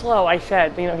little slow. I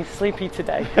said, he's sleepy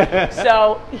today.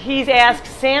 So he's asked.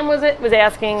 Sam was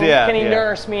asking, can he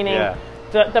nurse, meaning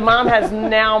the mom has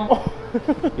now.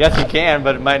 Yes, he can,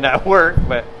 but it might not work.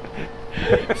 But.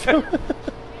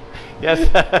 Yes,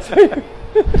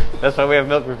 that's why we have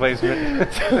milk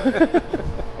replacement.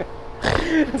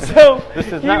 So this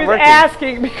is he not was working.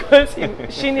 asking because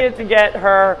she needed to get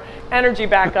her energy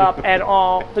back up and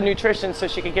all the nutrition so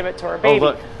she could give it to her baby.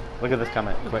 Oh, look at this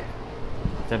comment, quick.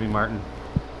 Debbie Martin.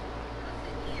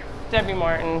 Debbie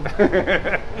Martin.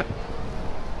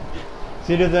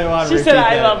 She doesn't want to repeat that. She said,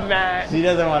 I love Matt. She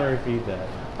doesn't want to repeat that.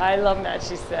 I love Matt,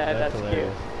 she said. That's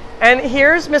hilarious. cute. And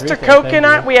here's Mr. Teresa,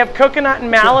 Coconut. We have Coconut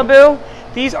and Malibu.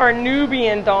 These are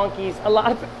Nubian donkeys.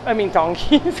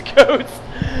 Donkeys, goats.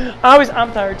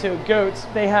 I'm tired too. Goats.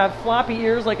 They have floppy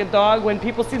ears like a dog. When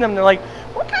people see them, they're like,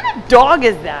 what kind of dog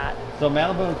is that? So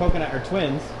Malibu and Coconut are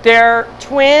twins. They're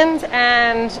twins,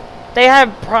 and they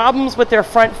have problems with their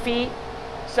front feet.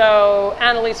 So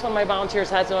Annalise, one of my volunteers,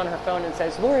 has it on her phone and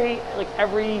says, Lori, like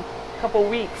every couple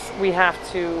weeks, we have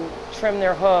to trim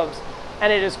their hooves.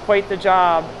 And it is quite the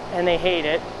job, and they hate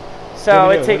it.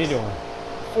 So it takes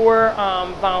 4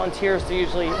 volunteers to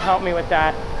usually help me with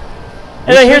that.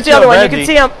 And then here's the other one. Reggie. You can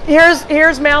see him.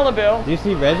 Here's Malibu. Do you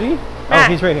see Reggie? Matt,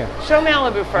 he's right here. Show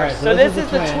Malibu first. Right, so this is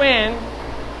the twin,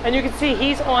 and you can see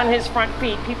he's on his front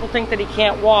feet. People think that he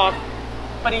can't walk,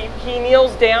 but he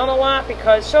kneels down a lot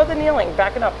because, show the kneeling,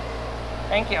 back it up.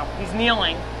 Thank you. He's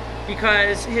kneeling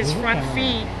because his front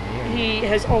feet, he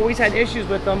has always had issues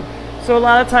with them. So a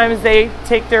lot of times they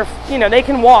take their, they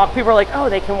can walk. People are like, oh,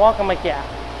 they can walk. I'm like, yeah.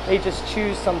 They just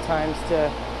choose sometimes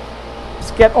to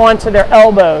just get onto their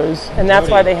elbows, and that's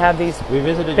why they have these We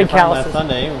visited big your farm last calluses.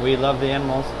 Sunday. We love the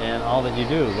animals and all that you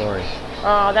do, Lori.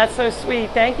 Oh, that's so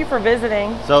sweet. Thank you for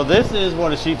visiting. So this is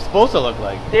what a sheep's supposed to look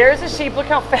like. There's a sheep. Look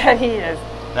how fat he is.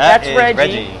 That's That's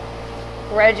Reggie.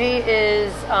 Reggie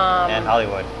is And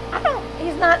Hollywood.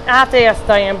 he's not. I have to ask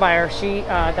Diane Byer.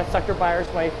 That's Dr. Byer's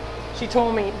wife. She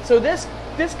told me. So this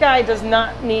guy does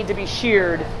not need to be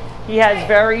sheared. He has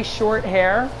very short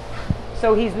hair,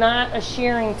 so he's not a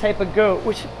shearing type of goat,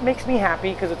 which makes me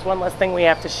happy because it's one less thing we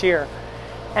have to shear.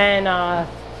 And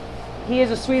he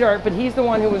is a sweetheart, but he's the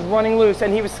one who was running loose,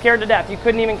 and he was scared to death. You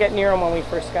couldn't even get near him when we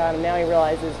first got him. Now he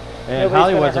realizes. And nobody's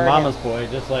Hollywood's a gonna hurt him. mama's boy,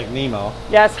 just like Nemo.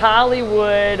 Yes,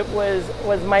 Hollywood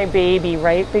was my baby,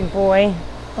 right, big boy?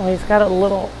 Oh, he's got a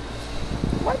little,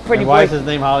 what a pretty And why boy. is his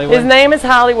name Hollywood? His name is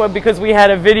Hollywood because we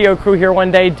had a video crew here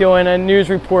one day doing a news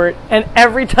report, and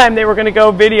every time they were going to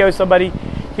go video somebody,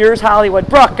 here's Hollywood.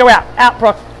 Brooke, go out,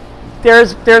 Brooke.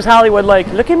 There's Hollywood, like,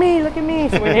 look at me.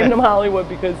 So we named him Hollywood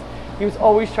because he was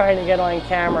always trying to get on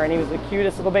camera, and he was the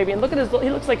cutest little baby. And look at he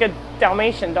looks like a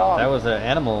Dalmatian dog. That was an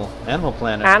Animal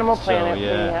Planet. Animal show, Planet we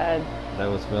yeah. had.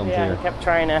 That was filmed Yeah, here. we kept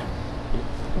trying to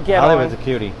get Hollywood's on. a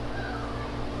cutie.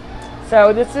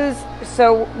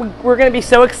 So we're going to be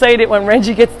so excited when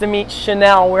Reggie gets to meet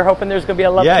Chanel. We're hoping there's going to be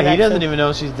a love connection. Yeah, he doesn't even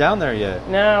know she's down there yet.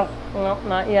 No,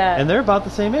 not yet. And they're about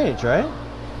the same age, right?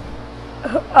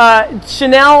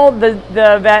 Chanel, the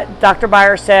vet, Dr.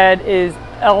 Byer said, is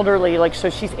elderly, like, so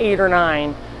she's 8 or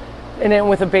 9, and then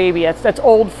with a baby. That's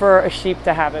old for a sheep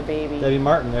to have a baby. Debbie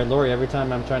Martin there, Lori, every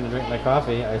time I'm trying to drink my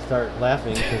coffee, I start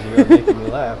laughing because you're making me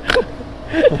laugh.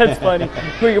 That's funny.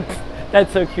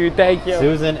 That's so cute. Thank you.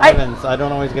 Susan Evans, I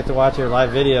don't always get to watch her live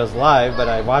videos live, but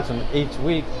I watch them each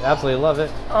week. Absolutely love it.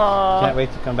 Can't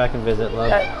wait to come back and visit. Love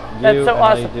That's you so and all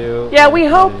awesome. you do. Yeah, and we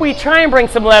hope we try and bring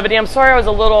some levity. I'm sorry I was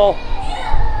a little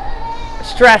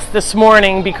stressed this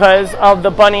morning because of the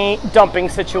bunny dumping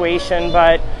situation,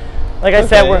 but like I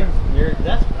said,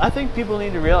 I think people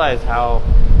need to realize how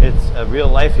it's a real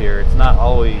life here. It's not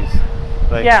always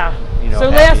like So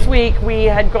last week we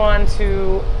had gone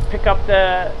to pick up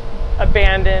the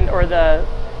abandoned or the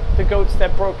goats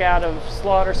that broke out of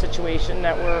slaughter situation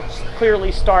that were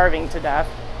clearly starving to death,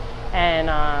 and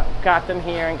got them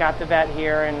here and got the vet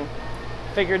here and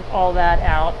figured all that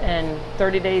out, and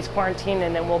 30 days quarantine,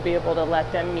 and then we'll be able to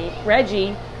let them meet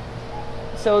Reggie.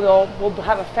 So we'll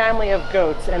have a family of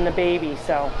goats and the baby.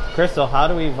 So Crystal, how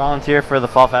do we volunteer for the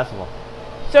Fall Festival?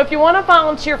 So if you want to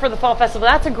volunteer for the Fall Festival,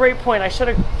 that's a great point. I should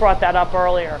have brought that up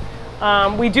earlier.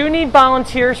 We do need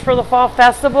volunteers for the Fall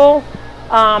Festival.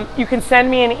 You can send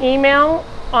me an email,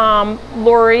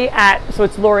 Lori so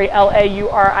it's Lori,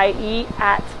 Laurie,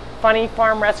 at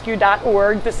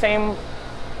funnyfarmrescue.org, the same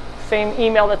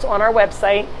email that's on our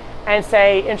website, and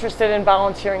say interested in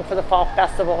volunteering for the Fall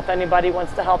Festival if anybody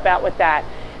wants to help out with that.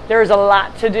 There's a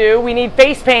lot to do. We need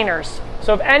face painters.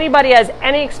 So if anybody has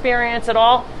any experience at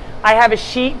all, I have a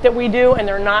sheet that we do, and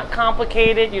they're not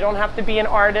complicated. You don't have to be an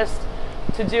artist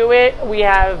to do it. We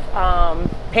have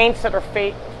paints that are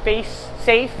face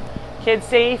safe, kid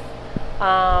safe.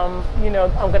 I'm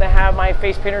going to have my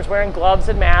face painters wearing gloves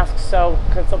and masks, so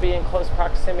because they'll be in close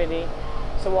proximity.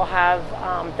 So we'll have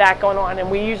that going on,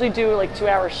 and we usually do like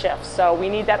 2-hour shifts. So we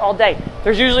need that all day.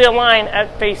 There's usually a line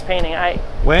at face painting.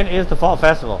 When is the Fall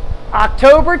Festival?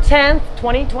 October 10th,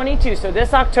 2022. So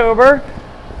this October,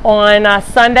 on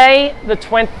Sunday,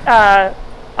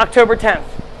 October 10th.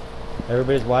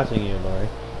 Everybody's watching you, Lori.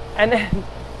 And then,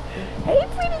 hey,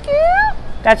 pretty girl.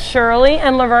 That's Shirley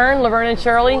and Laverne. Laverne and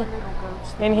Shirley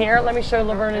in here. Let me show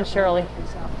Laverne and Shirley.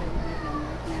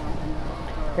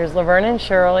 Here's Laverne and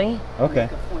Shirley. Okay.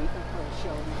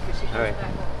 All right.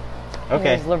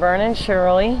 Okay. Here's Laverne and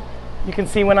Shirley. You can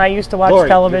see when I used to watch Lori,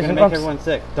 television. you're gonna make everyone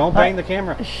sick. Don't bang the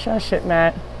camera. Shush it,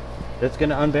 Matt. It's going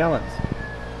to unbalance.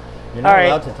 You're All not right.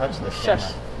 allowed to touch this Shush.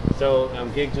 camera.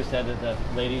 So Gig just said that the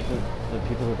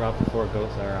people who brought the 4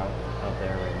 goats are out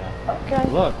there right now. Okay.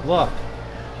 Look.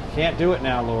 Can't do it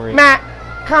now, Lori. Matt,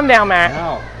 calm down, Matt.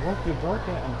 No. Look, you broke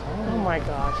it. I'm telling you. Oh my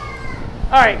gosh.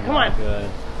 All right, come on. Good.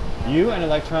 You and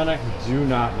electronic do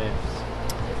not mix.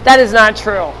 That is not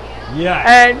true. Yeah.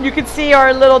 And you can see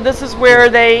our this is where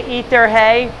they eat their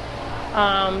hay.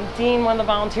 Dean, one of the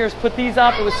volunteers, put these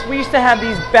up. We used to have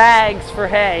these bags for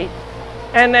hay.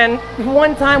 And then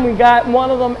one time we got one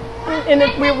of them, and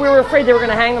we were afraid they were going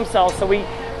to hang themselves, so we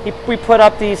put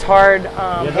up these hard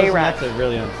hay racks. Those nets are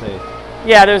really unsafe.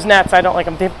 Yeah, those nets, I don't like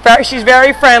them. She's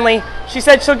very friendly. She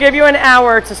said she'll give you an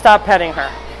hour to stop petting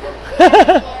her.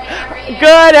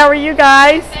 Good. How are you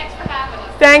guys? Thanks for having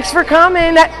us. Thanks for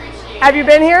coming. Have you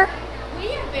been here? We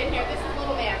have been here. This is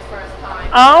little man's first time.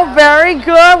 Oh, very good.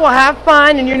 Well, have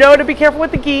fun, and you know to be careful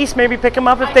with the geese. Maybe pick them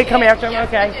up if they come after them. Yes,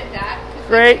 Okay. I did that. 'Cause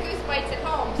Great. we get goose bites at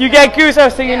home. You get goose. Oh,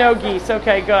 so you know geese.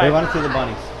 Okay, good. We want to see the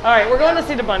bunnies. All right, we're going to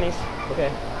see the bunnies.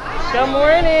 Okay. Good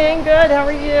morning. Good. How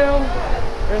are you?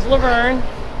 There's Laverne.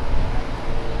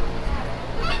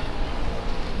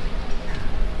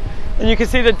 And you can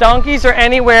see the donkeys are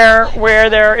anywhere where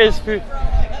there is food.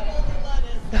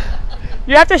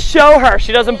 You have to show her.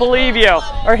 She doesn't believe you.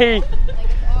 Or he.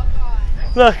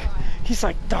 Look, he's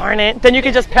like, darn it. Then you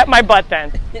can just pet my butt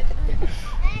then.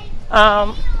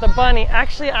 The bunny.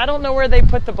 Actually, I don't know where they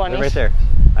put the bunnies. They're right there.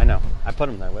 I know. I put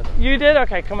them there with them. You did?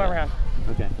 Okay, come around.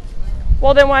 Okay.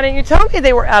 Well, then why didn't you tell me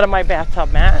they were out of my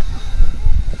bathtub, Matt?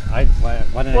 Why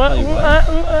didn't I tell you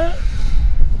what?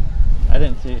 I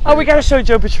didn't see. Oh, we got to show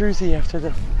Joe Petruzzi after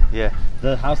this. Yeah.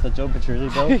 The house that Joe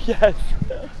Petruzzi built? Yes.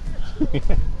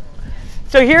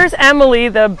 So here's Emily,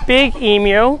 the big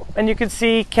emu, and you can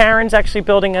see Karen's actually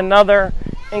building another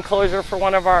enclosure for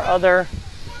one of our other.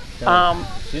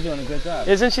 She's doing a good job.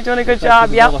 Isn't she doing a good Looks like job?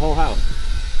 she Yep. built the whole house.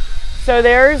 So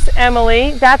there's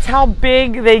Emily. That's how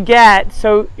big they get.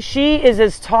 So she is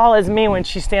as tall as me when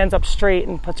she stands up straight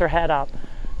and puts her head up.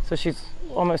 So she's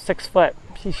almost 6 foot.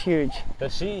 She's huge.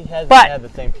 But she hasn't But- had the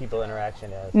same people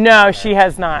interaction as. No, she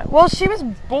has not. Well, she was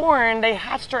born, they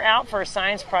hatched her out for a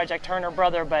science project, her and her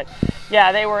brother, but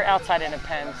yeah, they were outside in a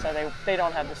pen, so they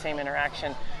don't have the same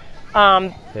interaction.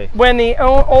 Okay. When the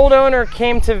old owner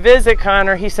came to visit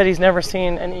Connor, he said he's never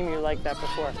seen an emu like that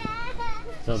before.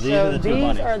 So these are the two these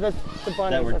bunnies are the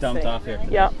bunnies that were let's dumped see. off here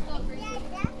today. Yep. Let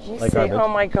me Like see. garbage. Oh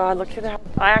my God, look at that.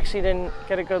 I actually didn't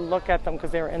get a good look at them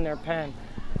because they were in their pen.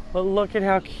 But look at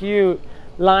how cute.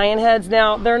 Lion heads.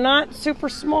 Now, they're not super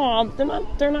small.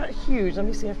 They're not huge. Let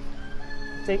me see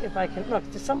if I can.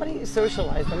 Look, does somebody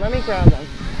socialize them? Let me grab them.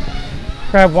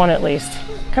 Grab one at least.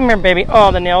 Come here, baby.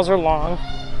 Oh, the nails are long.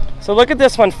 So look at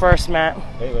this one first, Matt.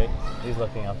 Wait. He's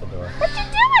looking out the door. What you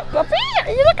doing, puppy?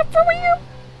 Are you looking for you?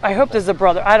 I hope there's a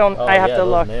brother. I don't. Oh, I have yeah, to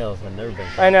those look. nails have never been.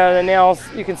 I know the nails.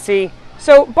 You can see.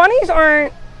 So bunnies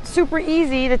aren't super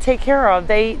easy to take care of.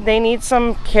 They need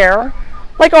some care,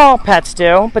 like all pets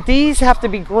do. But these have to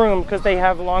be groomed because they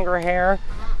have longer hair,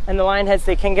 and the lion heads,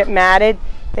 they can get matted.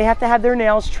 They have to have their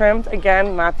nails trimmed.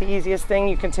 Again, not the easiest thing.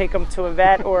 You can take them to a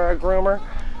vet or a groomer.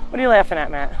 What are you laughing at,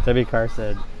 Matt? Debbie Carr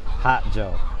said, "Hot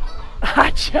Joe."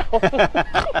 Hot Joe.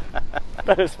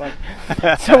 That is funny.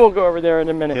 So we'll go over there in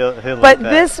a minute. He'll But like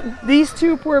that. these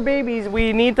two poor babies,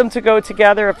 we need them to go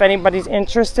together if anybody's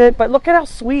interested. But look at how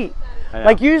sweet. I know.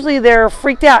 Like usually they're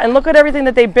freaked out, and look at everything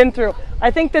that they've been through.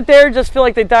 I think that they just feel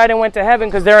like they died and went to heaven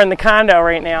because they're in the condo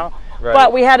right now. Right.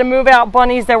 But we had to move out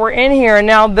bunnies that were in here, and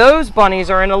now those bunnies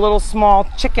are in a little small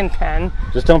chicken pen.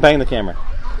 Just don't bang the camera.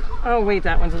 Oh wait,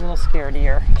 that one's a little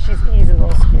scarier. She's a little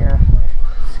scarier.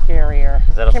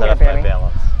 That'll Come set here, off my baby.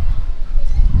 balance.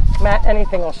 Matt,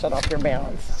 anything will shut off your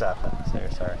balance. Stop it.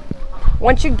 There, sorry.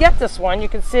 Once you get this one, you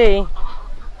can see,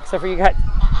 except for you got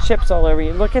chips all over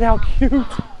you. Look at how cute.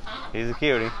 He's a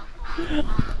cutie.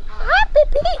 Hi,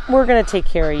 baby. We're gonna take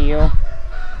care of you.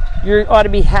 You ought to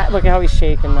be look at how he's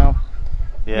shaking though.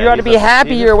 Yeah, You ought to he's be happy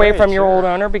he's you're away afraid, from your sure. old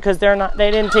owner because they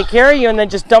didn't take care of you and then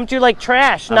just dumped you like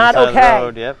trash. On the Not side of the okay.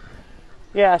 road, yep.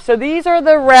 Yeah, so these are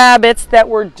the rabbits that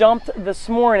were dumped this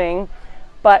morning,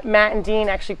 but Matt and Dean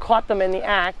actually caught them in the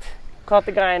act, caught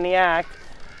the guy in the act.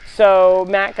 So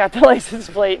Matt got the license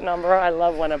plate number. I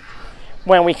love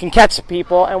when we can catch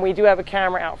people, and we do have a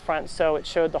camera out front, so it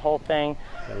showed the whole thing.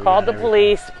 we Called the got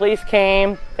police. Police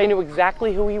came. They knew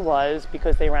exactly who he was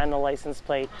because they ran the license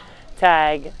plate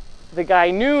tag. The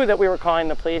guy knew that we were calling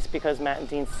the police because Matt and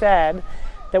Dean said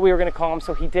that we were going to call him,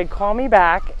 so he did call me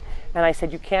back. And I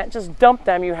said, you can't just dump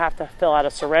them. You have to fill out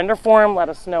a surrender form. Let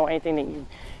us know anything that you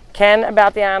can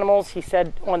about the animals. He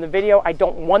said on the video, I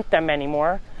don't want them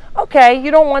anymore. Okay, you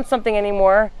don't want something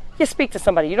anymore. You speak to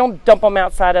somebody. You don't dump them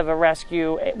outside of a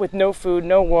rescue with no food,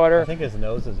 no water. I think his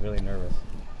nose is really nervous.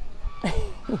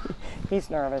 He's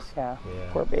nervous, yeah. Yeah.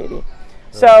 Poor baby.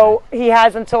 So he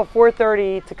has until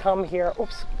 4:30 to come here.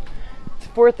 Oops.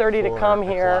 4:30 to 4 come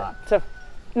here o'clock. to.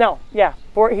 No, yeah.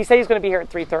 He said he's going to be here at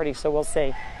 3:30, so we'll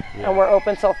see. Yeah. And we're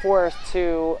open till 4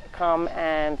 to come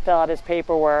and fill out his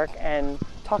paperwork and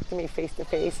talk to me face to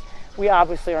face. We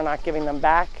obviously are not giving them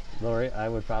back. Lori, I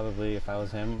would probably, if I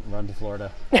was him, run to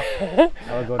Florida. I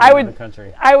would go to another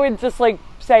country. I would just like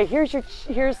say, here's a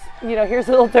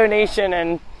little donation,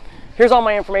 and Here's all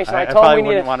my information. I I told him probably we need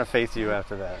wouldn't it. want to face you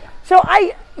after that. So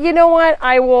you know what?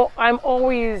 I'm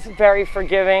always very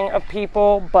forgiving of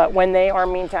people, but when they are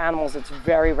mean to animals, it's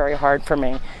very, very hard for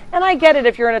me. And I get it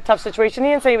if you're in a tough situation.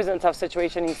 He didn't say he was in a tough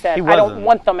situation. He said, He I don't wasn't.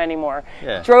 want them anymore.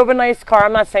 Yeah. Drove a nice car.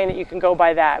 I'm not saying that you can go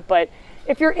by that, but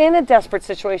if you're in a desperate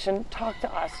situation, talk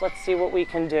to us. Let's see what we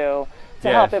can do to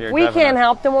Yeah, help. if If you're we driving can't up.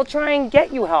 help, then we'll try and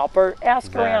get you help or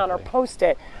ask around or Exactly. post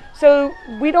it. So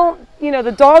we don't,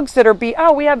 the dogs that are we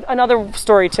have another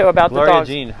story too about the Gloria dogs.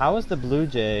 Jean, how was the blue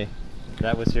jay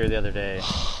that was here the other day?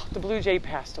 The blue jay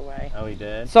passed away. Oh, he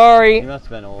did? Sorry. He must have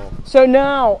been old. So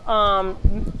now,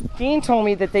 Dean told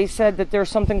me that they said that there's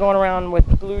something going around with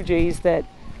the blue jays that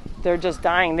they're just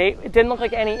dying. It didn't look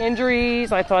like any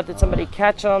injuries. I thought that somebody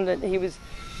catch him. That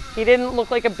he didn't look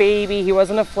like a baby. He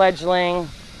wasn't a fledgling,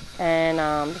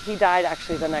 and he died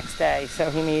actually the next day.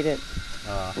 So he made it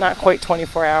not quite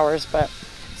 24 hours, but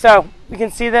so you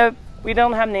can see that we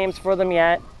don't have names for them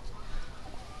yet.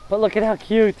 But look at how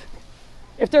cute.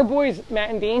 If they're boys, Matt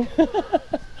and Dean,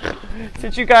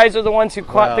 since you guys are the ones who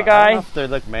caught the I don't guy, know if they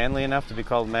look manly enough to be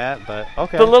called Matt, but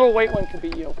okay. the little white one could be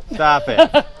you. Stop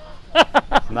it.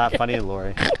 It's not funny,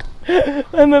 Lori.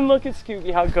 And then look at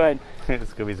Scooby, how good.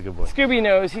 Scooby's a good boy. Scooby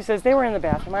knows. He says, they were in the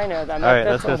bathroom. I know them. All right,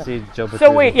 That's let's go all. see Joe Petruzzi.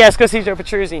 So wait, yes, go see Joe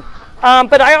Petruzzi.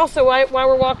 But I also, while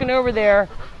we're walking over there,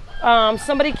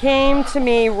 somebody came to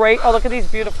me oh, look at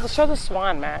these beautiful, show the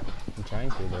swan, Matt. I'm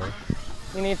trying to, Lori.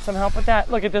 You need some help with that?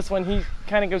 Look at this one. He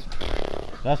kind of goes,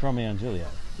 That's Romeo and Juliet.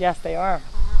 yes, they are.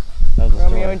 That was the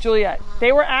Romeo story. and Juliet.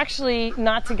 They were actually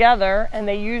not together, and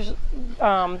they usually,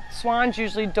 swans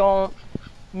usually don't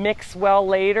mix well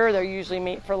later. They're usually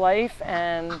mate for life,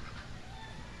 and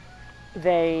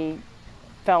they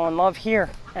fell in love here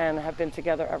and have been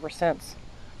together ever since.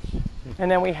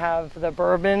 And then we have the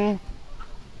bourbon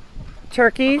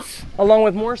turkeys, along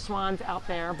with more swans out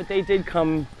there, but they did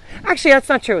come. Actually, that's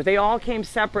not true. They all came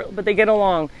separate, but they get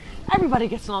along. Everybody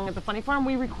gets along at the funny farm.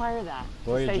 We require that.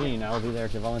 Gloria Say- Jean, I will be there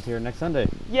to volunteer next Sunday.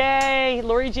 Yay,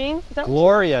 Lori Jean? Is that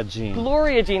Gloria Jean.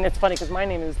 Gloria Jean. It's funny because my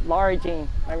name is Laura Jean.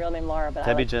 My real name Laura, but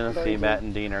Debbie, I like Jennifer, Gloria Jean. Matt,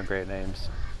 and Dean are great names.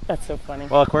 That's so funny.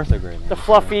 Well, of course they're great names. The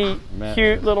fluffy, Matt-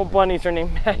 cute little bunnies are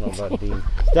named Matt. Little bud Dean.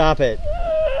 Stop it.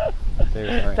 Say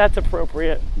you're sorry. That's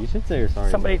appropriate. You should say you're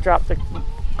sorry. Somebody though. dropped the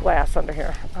glass under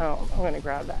here. Oh, I'm going to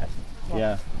grab that.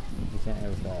 Yeah. You can't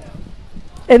have that.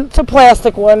 It's a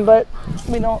plastic one, but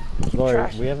we don't Lori,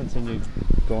 trash. we haven't seen you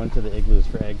go into the igloos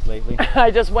for eggs lately.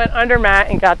 I just went under Matt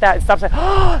and got that and stopped saying,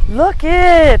 oh, look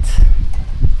it!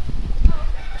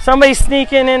 Somebody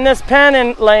sneaking in this pen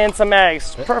and laying some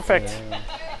eggs. Perfect.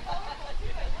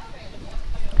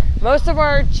 Most of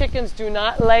our chickens do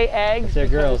not lay eggs. They're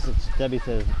because- girls. Debbie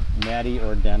says Maddie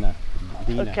or Dina.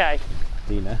 Okay.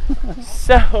 Dina.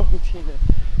 So,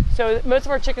 so most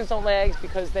of our chickens don't lay eggs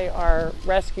because they are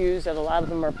rescues, and a lot of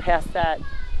them are past that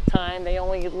time. They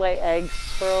only lay eggs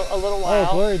for a little Oh,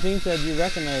 while. Gloria Jean said you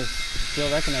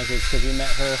still recognize it because you met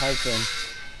her husband.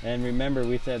 And remember,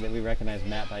 we said that we recognize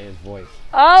Matt by his voice.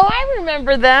 Oh, I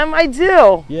remember them. I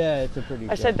do. Yeah, it's a pretty.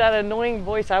 I said that annoying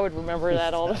voice. I would remember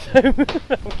that all the time.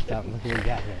 Stop looking at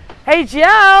that here. Hey,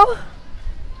 Joe.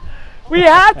 We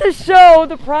have to show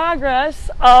the progress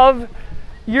of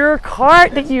your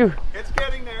cart that you. It's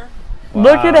getting there.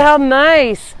 Look at how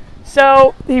nice.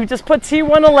 So he just put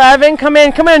T111. Come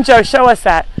in, Joe. Show us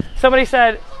that. Somebody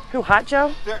said, who, Hot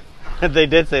Joe? They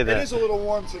did say that. It is a little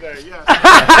warm today, yes.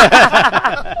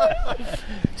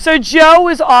 So Joe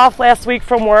was off last week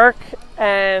from work,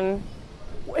 and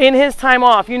in his time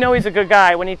off, you know he's a good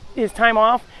guy. When his time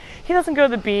off, he doesn't go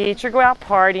to the beach or go out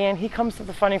partying. He comes to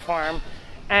the funny farm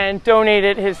and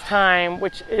donated his time,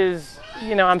 which is,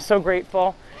 I'm so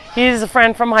grateful. He's a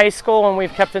friend from high school, and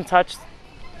we've kept in touch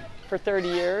for 30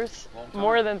 years,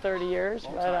 more than 30 years.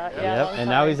 But, yeah, Yep, long and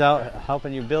now time. he's out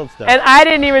helping you build stuff. And I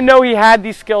didn't even know he had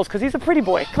these skills because he's a pretty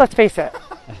boy. Let's face it.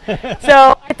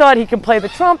 So I thought he can play the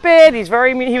trumpet.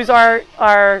 He was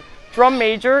our drum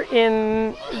major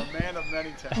in. I'm a man of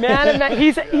many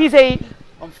talents. He's a.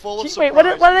 I'm full of Wait,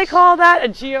 surprises. what do they call that? A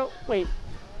geo. Wait,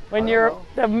 when you're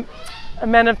a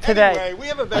man of today. Anyway, we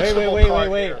have a Wait, vegetable wait. cart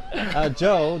here.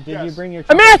 Joe, did you Yes. bring your A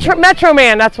trumpet? Metro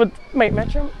Man. That's what. Wait,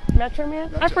 Metro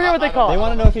Man. I forget what they call They it.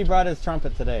 want to know if he brought his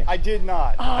trumpet today. I did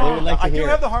not. They would like to I hear do it.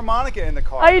 have the harmonica in the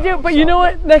car. Oh, you do, though, but you so- know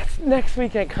what? Next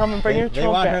weekend, come and bring your They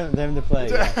want trumpet. them to play.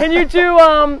 Yeah. Can you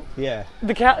do Yeah.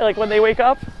 the cat like when they wake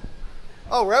up?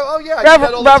 Oh, yeah. I do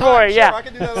that all the time. Revelry, Sure, yeah. I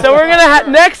can do that all So the we're time, gonna sure.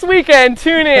 next weekend.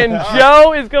 Tune in.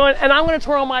 Joe is going, and I'm gonna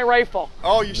twirl my rifle.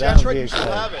 Oh, That that's would right. be You should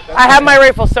exciting. have it. I have my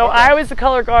rifle. So I was the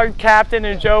color guard captain,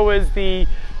 and Joe was the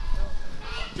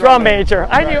drum major.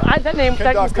 I knew that name.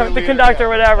 That was Conductor, the leader, conductor, yeah.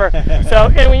 whatever. So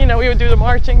and we would do the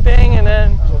marching thing, and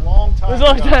then It was a long a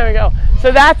long time ago.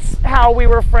 So that's how we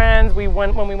were friends. We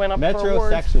went when we went up for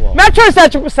awards. Metrosexual.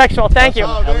 Metrosexual. Thank you.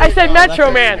 Oh, there I you said go. Metro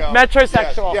There Man. you go.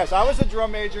 Metrosexual. Yes, I was a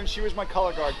drum major and she was my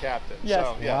color guard captain. Yes.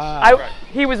 So, yes. Wow.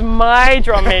 He was my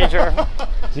drum major.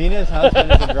 Gina's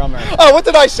husband is a drummer. Oh, what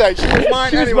did I say? She was mine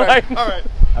She was anyway. mine. All right.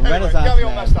 A Anyway, Renaissance got me all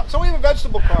man. messed up. So we have a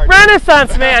vegetable card.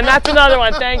 Renaissance Man. That's another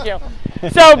one. Thank you.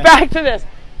 So back to this.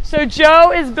 So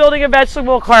Joe is building a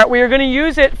vegetable cart. We are going to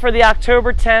use it for the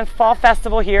October 10th Fall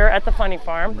Festival here at the Funny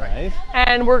Farm. Nice.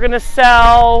 And we're going to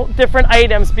sell different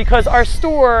items because our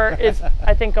store is,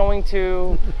 I think, going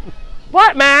to...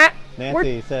 What, Matt?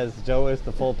 Nancy says Joe is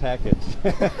the full package.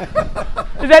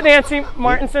 Is that Nancy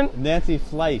Martinson? Nancy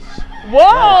Fleisch.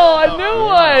 Whoa, a new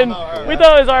one. no, We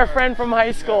thought it was our friend from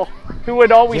high school who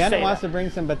would always Janet say wants that. to bring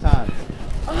some batons.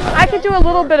 I could do a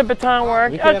little bit of baton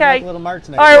work. We could have Okay. like a little march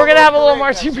next All right, week. we're gonna have a little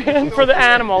marching band for the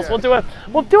animals. We'll do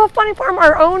a Funny Farm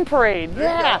our own parade.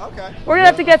 Yeah. Okay. We're gonna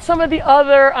have to get some of the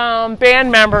other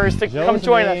band members to come Joe's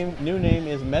join us. new name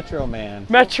is Metro Man.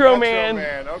 Metro Man,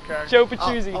 Man, okay. Joe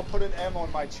Petrucci. I'll put an M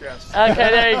on my chest. Okay,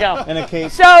 there you go. And a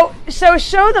cape. So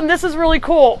show them. This is really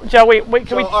cool, Joe. Wait, can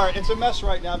So, we? all right, it's a mess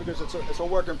right now because it's a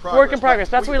work in progress. Work in progress.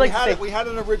 That's what we like to see. We had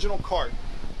an original cart.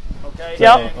 Okay.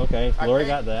 Yep. Okay, I Lori paint-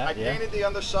 got that. I Yeah. painted the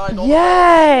underside. all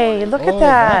Yay! Look at Oh,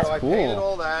 that. So I Cool. painted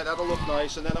all that. That'll look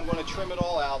nice, and then I'm going to trim it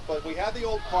all out. But we had the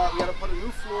old cart. We had to put a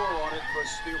new floor on it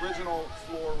because the original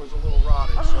floor was a little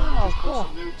rotted. So we Oh, just cool. put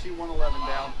some new T111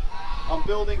 down. I'm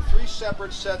building 3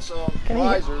 separate sets of Can you-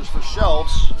 risers for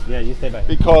shelves Yeah, you stay back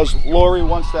here. because Lori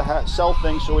wants to sell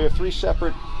things. So we have 3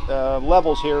 separate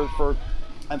levels here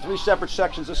and 3 separate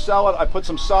sections to sell it. I put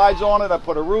some sides on it. I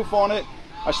put a roof on it.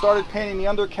 I started painting the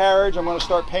undercarriage. I'm going to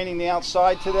start painting the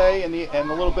outside today and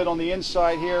a little bit on the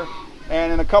inside here.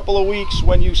 And in a couple of weeks,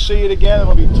 when you see it again,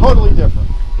 it'll be totally different.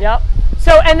 Yep.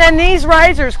 So and then these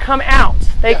risers come out.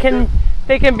 They Yeah,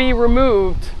 can be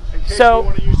removed. In case So we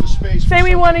want to use the space. say for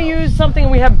we want to something else. use something,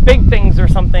 we have big things or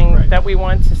something Right. that we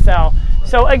want to sell.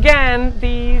 So again,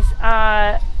 these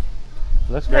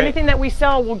Looks great. anything that we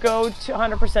sell will go to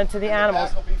 100% to the And animals.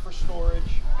 The back will be for storage,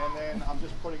 and then I'm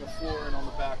just putting a floor in on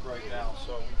the back right now.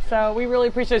 So we really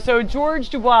appreciate it. So George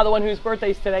Dubois, the one whose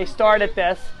birthday's today, started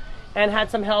this and had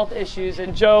some health issues,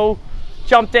 and Joe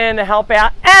jumped in to help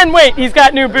out. And wait, he's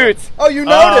got new boots. Oh, you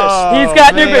noticed? Oh, He's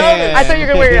got new boots. man. I thought you were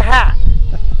gonna wear your hat.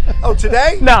 Oh,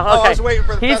 today? No, Oh, okay. I was waiting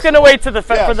for the He's festival. gonna wait to the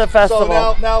Yes. for the festival.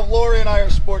 So now Lori and I are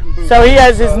sporting boots. So he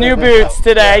has his new boots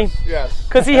today. Yes.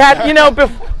 Because he had,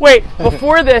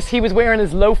 before this, he was wearing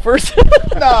his loafers.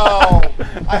 No,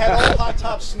 I had old hot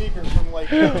top sneakers from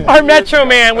like. Our Metro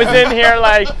Man was in here,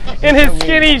 like, in his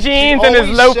skinny jeans and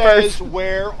his Always loafers. says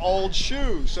wear old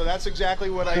shoes, so that's exactly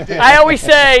what I did. I always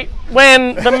say,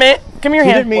 when come here, He hand.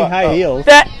 didn't mean high heels.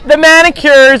 That the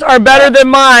manicures are better than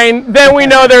mine, then we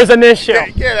know there's an issue.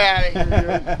 Get out of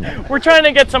here, dude. We're trying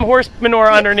to get some horse manure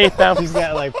underneath them. She's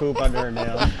got like poop under her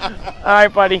nails. All right,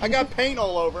 buddy. I got paint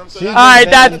all over them. So She's All right,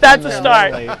 been that's a been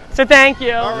start. late. So thank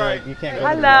you. All right. You can't go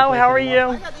to the Hello, workplace how are anymore. you?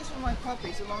 I got these from my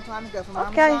puppies a long time ago from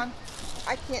Okay. Amazon.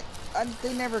 I can't,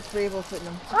 they never be able to fit in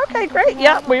them. Okay, great.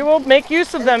 Yeah, we will make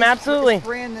use of them, absolutely. It's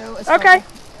brand new. It's Okay. like-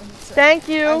 it's- Thank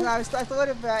I you. thought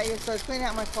about it, so I was cleaning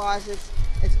out my closets.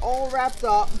 It's all wrapped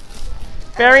up. And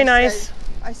Very I nice. said-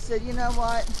 I said, you know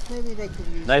what? Maybe they could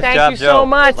use Nice Thank job, you Joe. so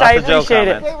much. Lots I of Joe appreciate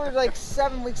it. it. They were like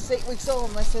 7 weeks, 8 weeks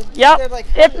old. And I said, Yep. they're like,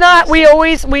 If not,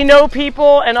 we know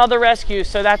people and other rescues,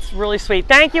 so that's really sweet.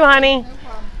 Thank you, honey.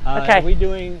 Okay. Are we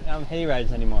doing hay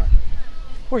rides anymore?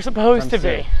 We're supposed to From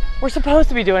be. Sue. We're supposed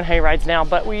to be doing hay rides now,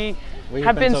 but we We've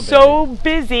have been been so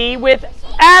busy with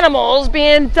animals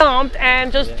being dumped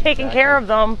and just taking care of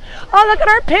them. Oh, look at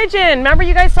our pigeon. Remember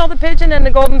you guys saw the pigeon and the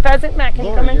golden pheasant? Matt, can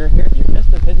you come Lori, in? you missed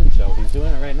the pigeon show. He's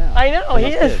doing it right now. I know, For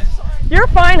he those is. kids. You're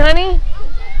fine, honey.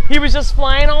 He was just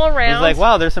flying all around. He's like,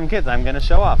 wow, there's some kids. I'm going to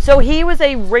show off. So he was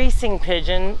a racing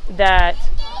pigeon that,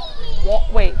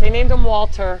 they named him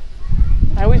Walter.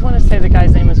 I always want to say the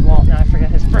guy's name is Walt. Now I forget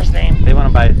his first name. They want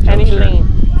to buy Joe's And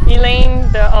shirt. Elaine,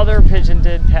 the other pigeon,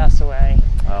 did pass away.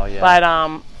 Oh, yeah.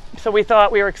 But so we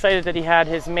thought we were excited that he had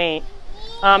his mate.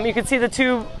 You can see the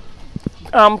two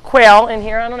quail in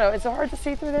here. I don't know. Is it hard to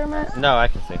see through there, Matt? No, I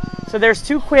can see. So there's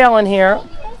 2 quail in here,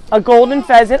 a golden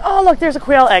pheasant. Oh, look, there's a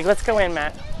quail egg. Let's go in,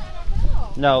 Matt.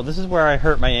 No, this is where I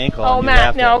hurt my ankle Oh, and you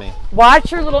Matt, laughed no. at me.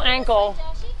 Watch your little ankle.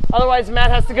 Otherwise,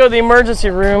 Matt has to go to the emergency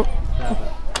room.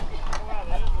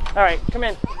 All right, come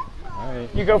in. All right.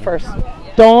 You go first.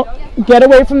 Don't get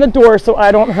away from the door so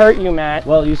I don't hurt you, Matt.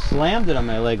 Well, you slammed it on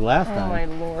my leg last Oh, time. my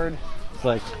Lord. It's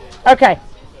like, Okay.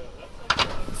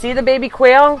 See the baby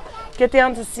quail? Get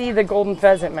down to see the golden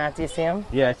pheasant, Matt. Do you see him?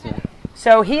 yeah, I see him.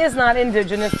 So he is not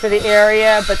indigenous to the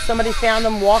area, but somebody found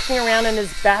him walking around in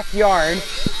his backyard.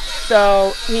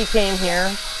 So he came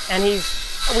here, and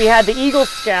we had the Eagle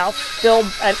Scout build,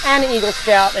 an Eagle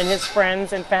Scout and his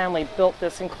friends and family built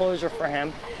this enclosure for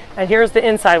him. And here's the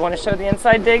inside. Want to show the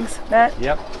inside digs, Matt?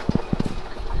 Yep.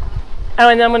 Oh,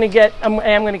 and I'm going to get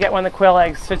one of the quail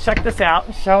eggs. So check this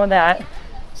out, showing that.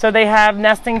 So they have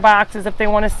nesting boxes if they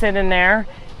want to sit in there.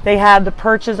 They have the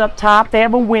perches up top. They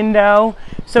have a window.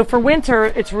 So for winter,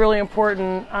 it's really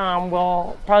important.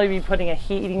 We'll probably be putting a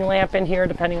heating lamp in here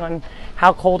depending on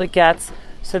how cold it gets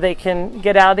so they can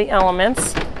get out of the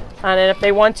elements. And if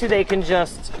they want to, they can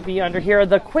just be under here.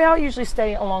 The quail usually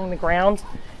stay along the ground.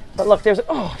 But look, there's,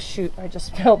 oh shoot, I just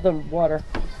spilled the water.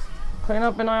 Clean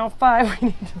up in aisle 5, we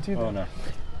need to do that. Oh no.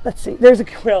 Let's see, there's a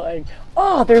quail egg.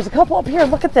 Oh, there's a couple up here,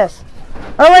 look at this.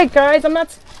 All right, guys, I'm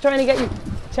not trying to get you.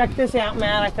 Check this out,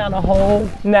 Matt. I found a whole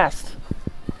nest.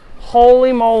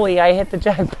 Holy moly, I hit the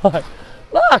jackpot.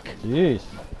 Look. Jeez.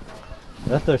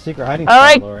 That's their secret hiding All spot,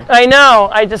 right, Lori. I know.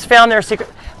 I just found their secret.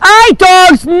 All right,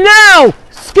 dogs, no.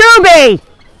 Scooby.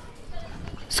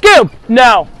 Scoob,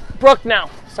 no. Brooke, no.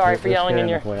 Sorry for They're yelling in scaring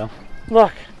your. the quail.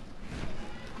 Look.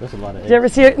 There's a lot of eggs. Did you ever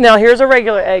see it? Now, here's a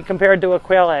regular egg compared to a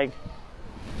quail egg.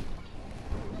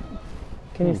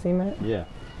 Can you see, Matt? Yeah.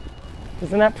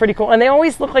 Isn't that pretty cool? And they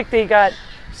always look like they got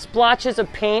splotches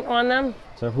of paint on them.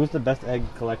 So who's the best egg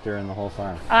collector in the whole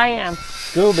farm? I am.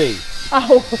 Scooby.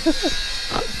 Oh.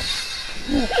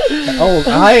 Oh,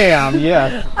 I am,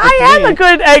 yes. I am a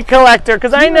good egg collector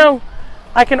because I know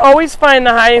I can always find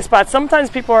the hiding spot. Sometimes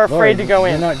people are afraid to go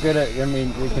in. You're not good at, I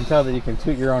mean, you can tell that you can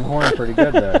toot your own horn pretty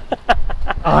good there.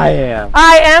 I am.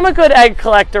 I am a good egg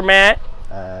collector, Matt.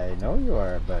 I know you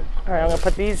are, but... All right, I'm going to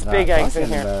put these not big eggs in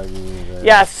talking here. about you, but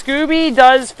Yeah, Scooby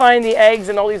does find the eggs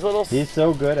in all these little he's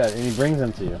so good at it, and he brings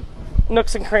them to you.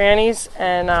 nooks and crannies.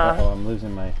 And Uh-oh, I'm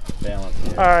losing my balance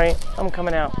here. all right, I'm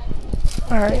coming out.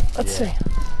 All right, let's see.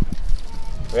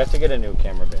 We have to get a new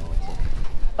camera balance.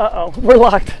 Uh-oh, we're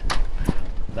locked.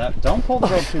 Don't pull the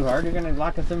rope too hard. You're gonna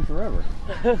lock us in forever.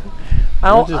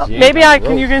 Maybe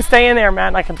you can stay in there, Matt,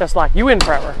 and I can just lock you in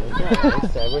forever.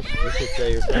 I wish you could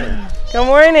stay your friend. Good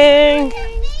morning.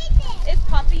 Is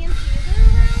Puppy and Caesar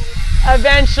around?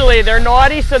 Eventually, they're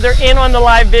naughty, so they're in on the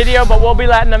live video, but we'll be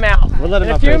letting them out. We'll let them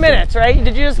in a out few very soon. minutes, right?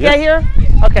 Did you just Yep. get here?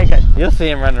 Okay, good. You'll see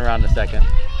him running around in a second.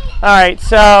 All right,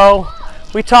 so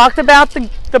we talked about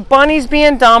the bunnies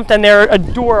being dumped, and they're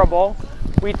adorable.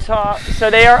 So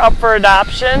they are up for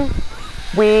adoption.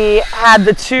 We had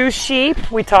the 2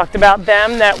 sheep. We talked about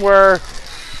them they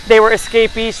were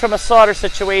escapees from a slaughter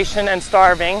situation and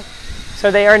starving. So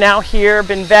they are now here,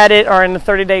 been vetted, are in the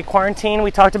 30-day quarantine.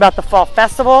 We talked about the fall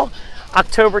festival,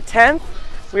 October 10th.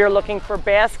 We are looking for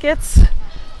baskets.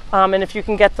 And if you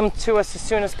can get them to us as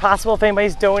soon as possible, if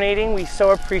anybody's donating, we so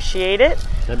appreciate it.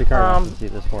 Debbie Carter wants to see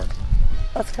this for us.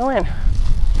 Let's go in.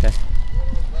 Okay.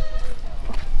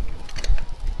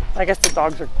 I guess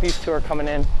these 2 are coming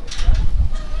in.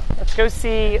 Let's go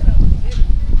see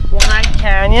Black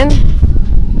Canyon.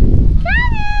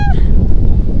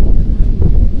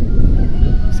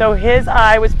 So his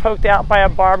eye was poked out by a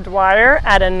barbed wire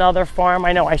at another farm.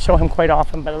 I know I show him quite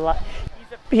often, but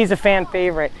he's a fan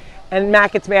favorite. And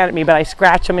Matt gets mad at me, but I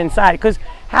scratch him inside. Because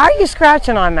how are you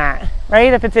scratching on that,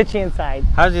 right? If it's itchy inside.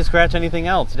 How does he scratch anything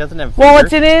else? He doesn't have fingers. Well,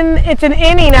 it's an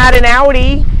innie, not an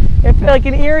outie. If like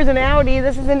an ear is an outie,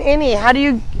 this is an innie. How do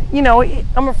you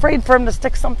I'm afraid for him to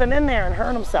stick something in there and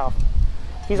hurt himself.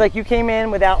 He's like, you came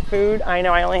in without food. I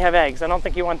know, I only have eggs. I don't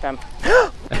think you want them.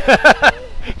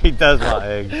 He does want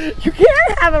eggs. You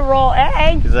can't have a raw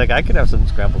egg. He's like, I could have some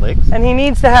scrambled eggs. And he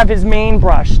needs to have his mane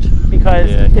brushed because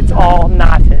Yeah. it's all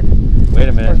knotted. Wait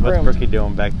a minute, Or what's groomed. Brookie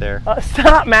doing back there?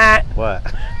 Stop, Matt. What?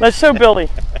 Let's show Billy.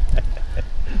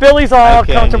 Billy's all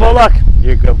Okay, comfortable. yeah. Look.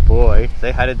 You're a good boy.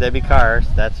 Say hi to Debbie Carr.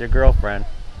 That's your girlfriend.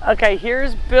 Okay,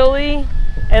 here's Billy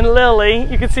and Lily.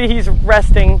 You can see he's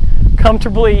resting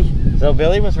comfortably. So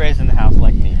Billy was raised in the house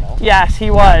like Nemo. Yes, he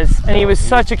was. And he was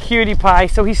such a cutie pie.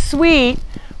 So he's sweet,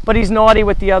 but he's naughty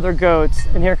with the other goats.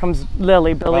 And here comes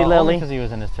Lily, Billy, Lily. because he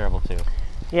was in his terrible too.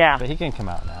 Yeah. But he can come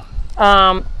out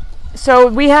now. So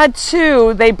we had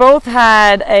 2. They both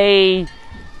had a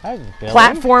Hi, Billy.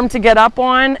 platform to get up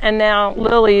on, and now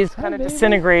Lily's kind of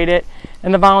disintegrated.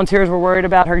 And the volunteers were worried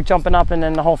about her jumping up and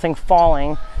then the whole thing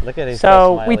falling. Look at him.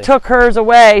 So we took hers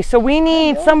away. So we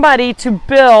need somebody to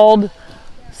build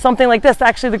something like this.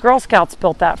 Actually, the Girl Scouts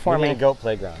built that for We me. need a goat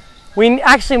playground. We need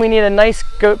a nice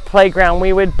goat playground.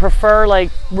 We would prefer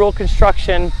like rural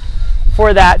construction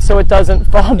for that so it doesn't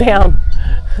fall down.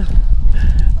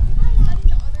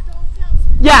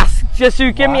 Yes, Just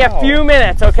you give me a Wow. few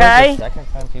minutes, That's like okay? the second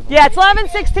time people Yeah, it's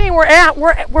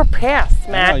 11:16. We're past,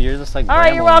 I Matt. know, you're just like All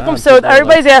right, you're rambling welcome. on. So People are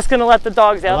everybody's like, asking to let the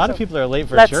dogs out. a lot so of people are late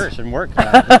for let's- church and work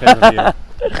now because of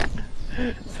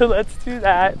you. So let's do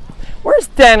that. Where's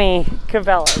Denny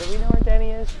Cavella? Do we know where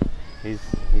Denny is? He's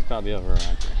probably over around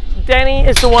here. Denny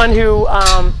is the one who,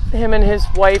 him and his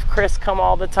wife Chris come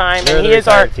all the time, They're and the he is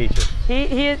our retired teacher.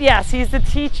 he is, yes, he's the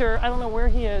teacher. I don't know where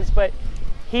he is, but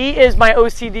he is my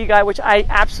OCD guy, which I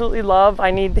absolutely love.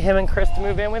 I need him and Chris to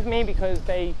move in with me because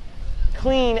they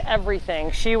clean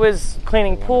everything. She was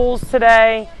cleaning pools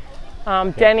today.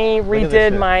 Denny Look at this redid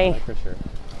shirt. I my. like her shirt.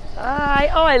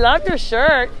 I love your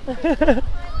shirt.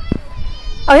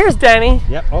 Oh, here's Denny.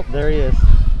 Yep. Oh, there he is.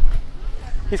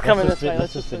 He's coming just this way.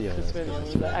 let's just video this, video.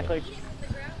 'cause it's Act like.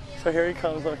 So here he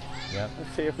comes. Look. Yep.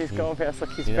 Let's see if he's going fast. Look,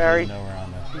 he's He doesn't very. even know we're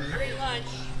on there.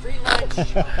 Free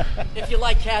lunch, if you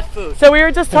like cat food. So we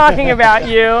were just talking about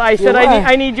you. I said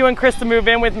I need you and Chris to move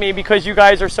in with me because you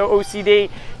guys are so OCD.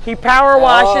 He power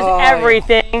washes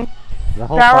everything. The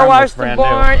whole Power farm wash looks the brand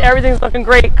barn. Everything's looking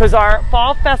great because our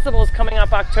fall festival is coming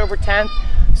up October 10th.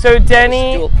 So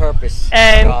Denny Dual purpose.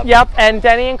 and job. and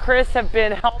Denny and Chris have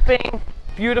been helping,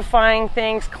 beautifying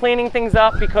things, cleaning things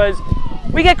up because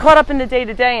we get caught up in the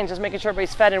day-to-day and just making sure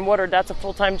everybody's fed and watered. That's a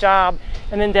full-time job.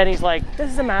 And then Denny's like,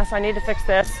 this is a mess. I need to fix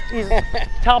this. He's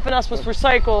helping us with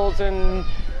recycles and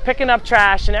picking up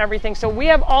trash and everything. So we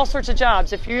have all sorts of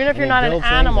jobs. Even if you're not an builds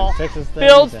things animal, and fixes things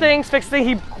builds and- things, fixes things.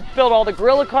 He built all the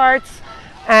gorilla carts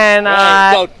and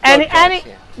Goat carts,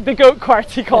 yeah. the goat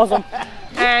carts, he calls them.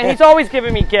 And he's always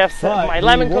giving me gifts, But my he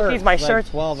lemon works cookies, my like shirts.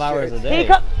 12 hours a day.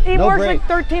 He No works break. like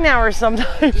 13 hours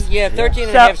sometimes. Yeah, 13 and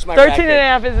a So half is my 13 record. and a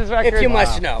half is his record. If you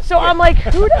must know. So I'm like,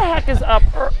 who the heck is up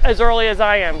as early as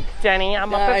I am, Denny?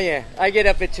 I'm up. Yeah, I get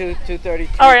up at 2:30.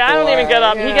 All right, I don't even get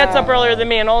up. He gets up earlier than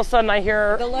me, and all of a sudden I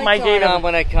hear The lights my aren't gate. on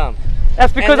when I come.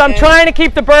 That's because and- I'm trying to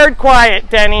keep the bird quiet,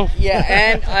 Denny. Yeah,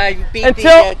 and I beat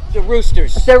Until- the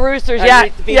roosters. The roosters, I yeah,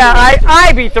 need to beat yeah. the roosters.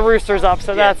 I beat the roosters up,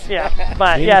 so that's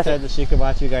But Nina yes. said that she could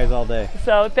watch you guys all day.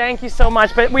 So thank you so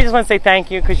much. But we just want to say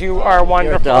thank you because you are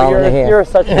wonderful. doll in the hair. You're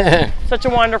such a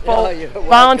wonderful Oh, you're welcome.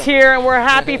 volunteer, and we're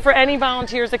happy for any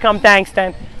volunteers to come. Thanks,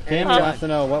 Den. Tammy wants to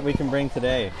know what we can bring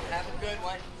today. Have a good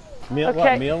one.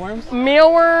 What, mealworms?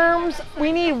 Mealworms.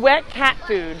 We need wet cat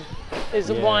food.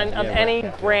 Is one of wet any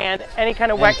cat food. brand, any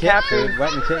kind of wet cat food.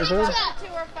 Wet and kitten food?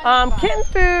 Kitten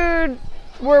food.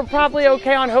 We're probably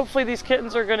okay on. Hopefully these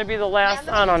kittens are going to be the last.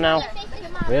 I don't know.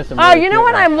 We have some Oh, really you know cute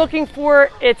what ones. I'm looking for?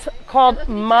 It's called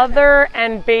Mother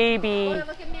and Baby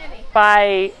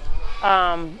by,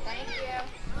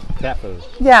 Cat food.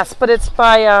 yes, but it's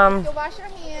by, Wash your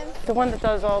hands. the one that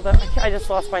does all the, I just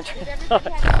lost my train of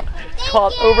thought. It's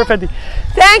called Over 50.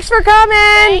 Thanks for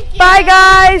coming. Bye,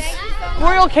 guys.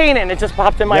 Royal Canin. It just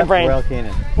popped in my Yep, brain. Royal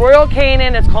Canin. Royal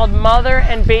Canin. It's called Mother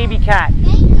and Baby Cat.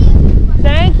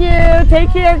 Thank you.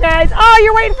 Take care, guys. Oh,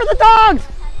 you're waiting for the dogs.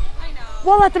 I know.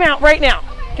 We'll let them out right now.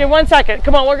 Okay, 1 second.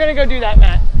 Come on, we're going to go do that,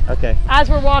 Matt. Okay. As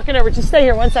we're walking over, just stay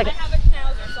here 1 second. I have a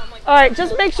schnauzer, so I'm like, All right,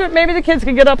 just make sure maybe the kids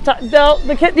can get up.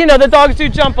 The dogs do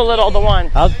jump a little. The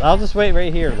one. I'll just wait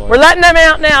right here, Lord. We're letting them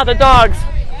out now. The dogs.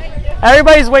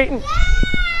 Everybody's waiting.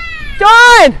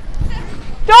 Dawn!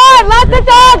 Dawn, let the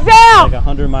dogs out! Like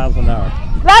 100 miles an hour.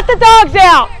 Let the dogs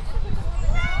out!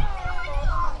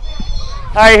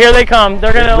 All right, here they come.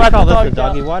 They're gonna We let the call this dogs the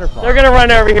doggy out. waterfall. They're gonna run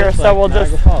over here, Just so like we'll Niagara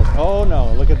just. Falls. Oh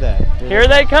no! Look at that. Here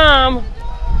they come.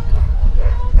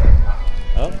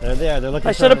 Oh, there they are. They're looking.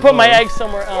 I for should have the put my dogs. eggs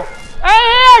somewhere else.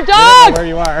 Right here, They don't know dogs! where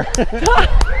you are.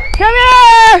 Come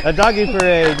here! A doggy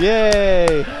parade!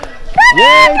 Yay!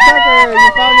 Yay, Tucker!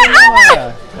 You found your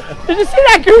mama. Did you see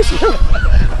that goose?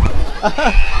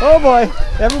 Oh boy!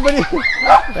 Everybody!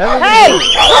 Hey!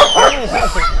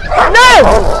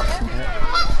 No!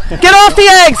 Get off the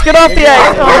eggs! Get off the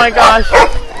eggs! Oh my gosh!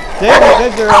 David,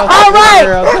 good girl. All right.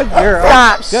 Good girl.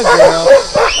 Stop. Good girl.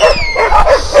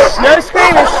 No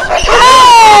screaming!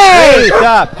 Hey, Hey!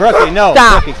 stop, Brookie. No,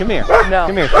 Stop. Brookie, come here. No.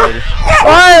 Come here, Sadie.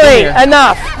 Finally, here.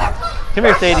 enough! Come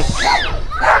here, Sadie.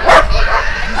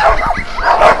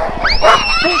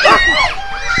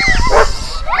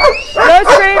 No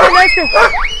screaming! No screaming!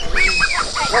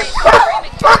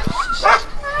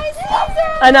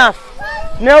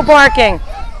 Enough! No barking.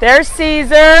 There's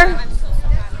Caesar.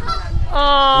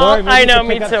 Oh, Lori, maybe I you know, can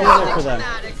me pick up too. Caesar for them.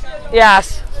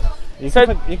 Yes.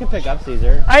 You can pick up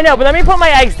Caesar. I know, but let me put my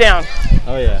eggs down.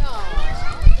 Oh yeah.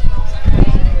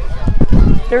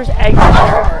 There's eggs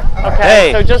everywhere. Okay,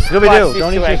 Hey, so just Scooby watch Doo, these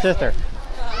don't two eat your eggs. sister.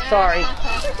 Sorry.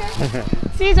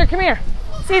 Caesar, come here.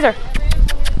 Caesar.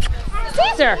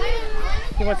 Caesar.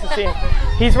 He wants to see him.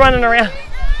 He's running around.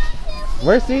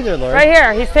 Where's Caesar, Lori? Right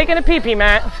here. He's taking a pee-pee,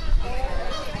 Matt.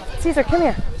 Caesar, come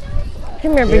here.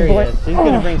 Come here, Here big he boy. is. He's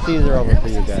gonna bring Caesar over for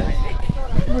you guys.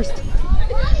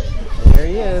 There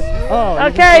he is. Oh.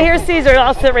 Okay, here's Caesar.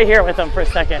 I'll sit right here with him for a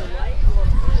second.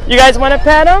 You guys want to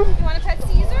pet him? You want to pet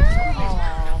Caesar?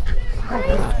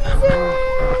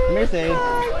 Come here, Sage.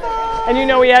 And you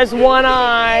know he has one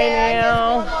eye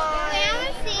now.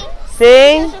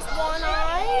 See? Just one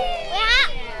eye.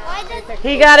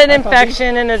 He got an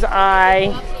infection in his eye.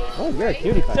 Oh, you're a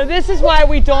cutie pie. So this is why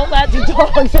we don't let the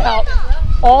dogs out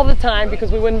all the time,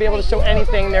 because we wouldn't be able to show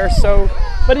anything. They're so,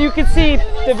 but you can see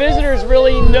the visitors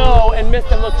really know and miss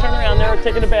them. Look, turn around, they're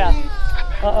taking a bath.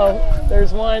 Uh-oh,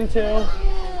 there's one, two.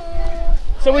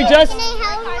 So we just,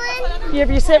 if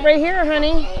you sit right here,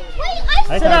 honey.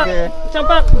 Hi, Sit up, Tucker. jump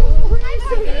up.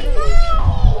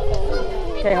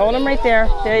 Okay, hold him right there.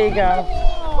 There you go.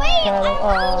 Pet him.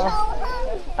 Aw.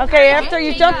 Okay, after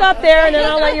you jump up there, and then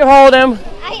I'll let you hold him.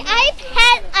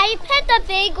 I pet the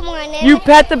big one. You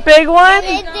pet the big one?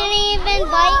 It didn't even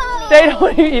bite me. They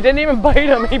don't. He didn't even bite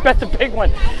him. He pet the big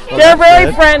one. Well, They're that's very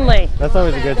good. friendly. That's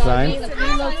always a good sign. That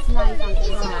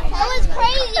was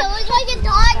crazy. It was like a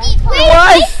doggy.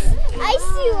 What? I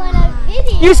see you on a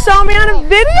video. You saw me on a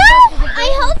video? I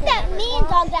hope that mean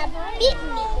dog that beat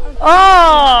me.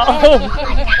 Oh. That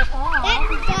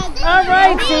dog. All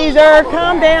right, Caesar,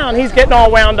 calm down. He's getting all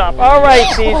wound up. All right,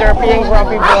 Caesar, being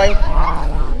grumpy boy.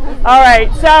 All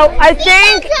right, so I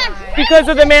think because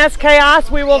of the mass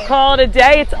chaos, we will call it a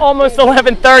day. It's almost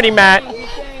 11:30, Matt. All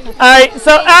right,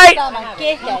 so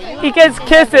he gets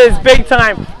kisses big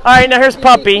time. All right, now here's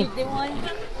Puppy.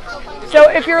 So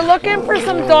if you're looking for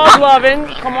some dog loving,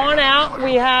 come on out.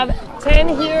 We have 10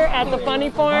 here at the Funny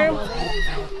Farm.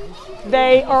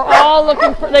 They are all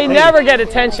looking for, they never get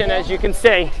attention, as you can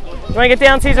see. You want to get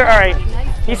down, Caesar? All right.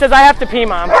 He says, I have to pee,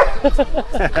 Mom.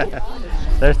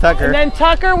 There's Tucker. And then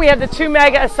Tucker, we have the 2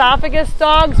 mega esophagus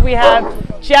dogs. We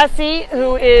have Jessie,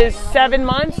 who is 7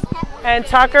 months, and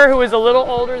Tucker, who is a little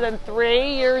older than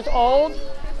 3 years old.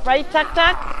 Right, Tuck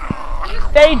Tuck?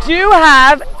 They do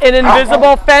have an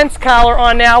invisible fence collar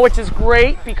on now, which is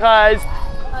great because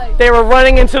they were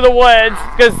running into the woods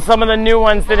because some of the new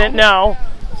ones didn't know.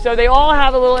 So they all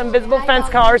have a little invisible fence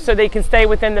collar so they can stay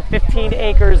within the 15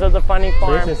 acres of the Funny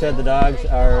Farm. Teresa said the dogs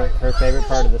are her favorite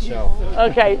part of the show.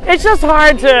 Okay, it's just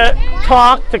hard to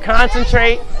talk, to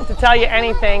concentrate, to tell you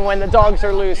anything when the dogs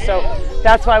are loose. So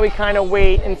that's why we kind of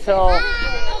wait until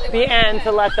the end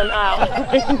to let them out.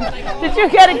 Did you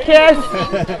get a kiss?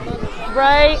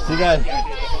 Right?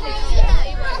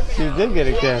 She did get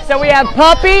a kiss. So we have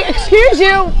Puppy, excuse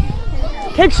you,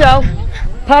 kid show,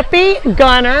 Puppy,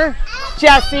 Gunner,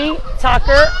 Jessie,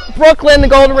 Tucker, Brooklyn, the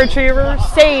Golden Retriever,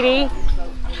 Sadie,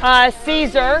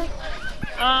 Caesar.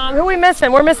 Who are we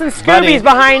missing? We're missing Scooby's Buddy.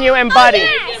 behind you and Buddy. Oh,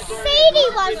 yeah. Sadie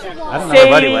was the one. I don't know where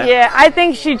Buddy went. Yeah, I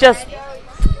think she just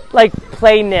like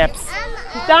play nips.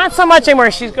 Not so much anymore.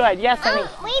 She's good. Yes, honey.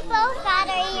 We both got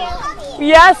our ears.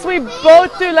 Yes, we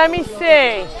both do. Let me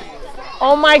see.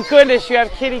 Oh my goodness, you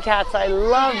have kitty cats. I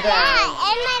love them. And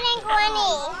my name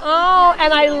Bunny. Oh,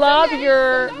 and I love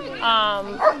your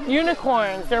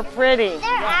unicorns. They're pretty. There's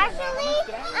actually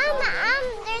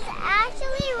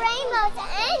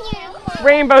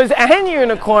Rainbows rainbows and unicorns. and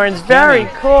unicorns. Very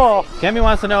cool. Cammy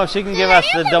wants to know if she can give us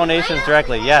the donations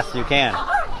directly. Yes, you can.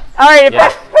 All right,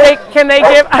 Yeah. can they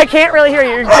give? I can't really hear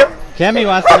you. Cammy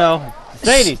wants to know.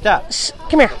 Sadie, stop.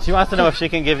 Come here. She wants to know if she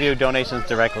can give you donations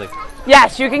directly.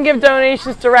 Yes, you can give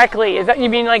donations directly. Is that you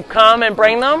mean like come and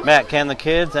bring them? Matt, can the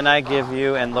kids and I give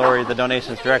you and Lori the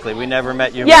donations directly? We never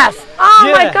met you. Yes. Oh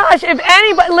Yeah. my gosh! If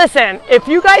anybody, listen, if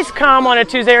you guys come on a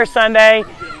Tuesday or Sunday,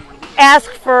 ask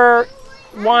for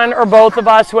one or both of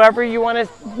us, whoever you want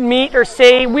to meet or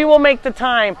see. We will make the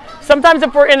time. Sometimes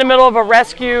if we're in the middle of a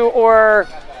rescue or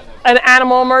an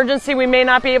animal emergency, we may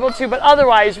not be able to, but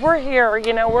otherwise we're here.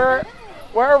 You know, we're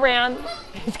around.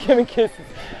 He's giving kisses.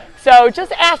 So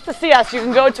just ask to see us. You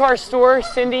can go to our store,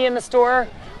 Cindy in the store.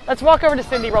 Let's walk over to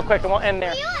Cindy real quick and we'll end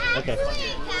there. Okay.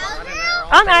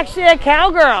 I'm actually a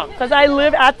cowgirl because I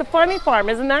live at the Funny Farm.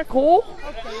 Isn't that cool?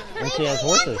 And she has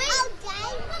horses.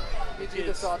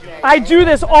 I do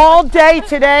this all day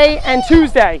today and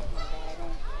Tuesday.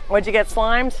 What'd you get,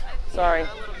 slimes? Sorry.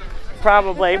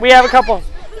 Probably. We have a couple.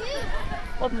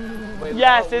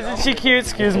 Yes, isn't she cute?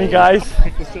 Excuse me, guys.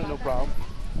 No problem.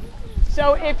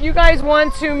 So if you guys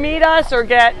want to meet us or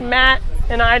get Matt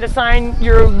and I to sign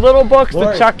your little books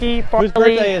Lori, to Chucky, whose Farley.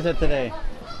 birthday is it today?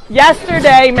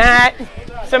 Yesterday, Matt.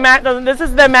 So Matt doesn't. This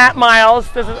is the Matt Miles.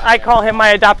 I call him my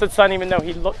adopted son, even though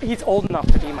he's old enough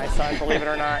to be my son, believe it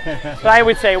or not. But I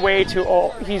would say way too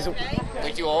old. He's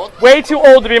Way too old? way too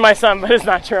old to be my son, but it's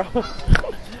not true.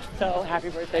 So happy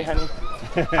birthday, honey.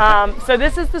 So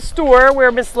this is the store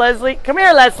where Miss Leslie, come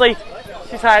here Leslie,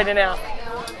 she's hiding out.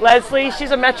 Leslie,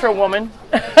 she's a Metro woman.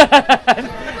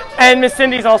 And Miss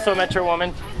Cindy's also a Metro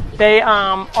woman. They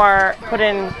are put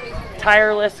in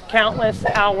tireless, countless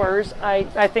hours.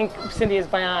 I think Cindy is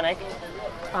bionic.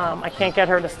 I can't get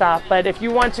her to stop. But if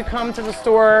you want to come to the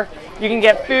store, you can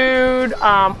get food,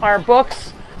 our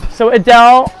books. So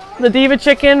Adele, the Diva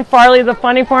Chicken, Farley the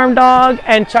Funny Farm Dog,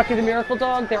 and Chucky the Miracle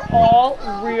Dog, they're all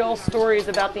real stories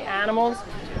about the animals.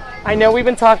 I know we've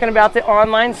been talking about the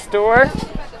online store.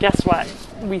 Guess what?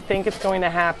 We think it's going to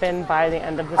happen by the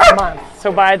end of this month.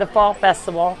 So by the Fall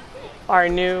Festival, our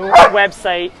new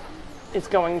website is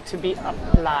going to be up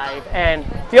live. And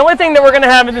the only thing that we're going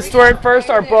to have in the store at first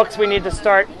are books. We need to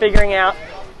start figuring out.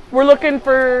 We're looking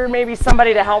for maybe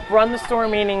somebody to help run the store,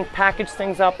 meaning package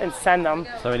things up and send them.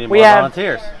 So we need more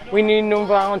volunteers. We need new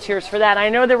volunteers for that. I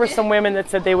know there were some women that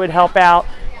said they would help out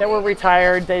that were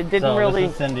retired. They didn't really.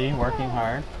 This is Cindy working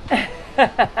hard. They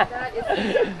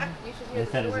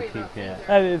said it's a cute cat.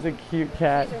 That is a cute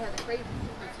cat.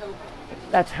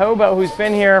 That's Hobo, who's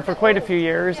been here for quite a few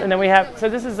years. And then we have, so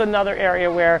this is another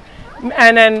area where,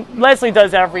 and then Leslie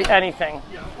does anything.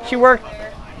 You work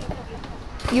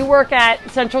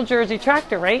at Central Jersey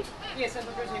Tractor, right? Yeah,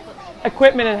 Central Jersey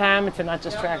Equipment in Hamilton, not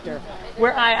just tractor.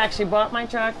 Where I actually bought my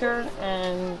tractor,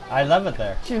 and I love it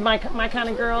there. she's my kind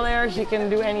of girl there. She can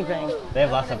do anything. They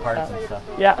have lots of parts and stuff.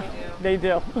 Yeah, they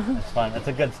do. It's fun. It's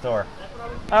a good store.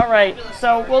 All right,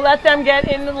 so we'll let them get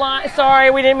in the line.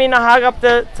 Sorry, we didn't mean to hog up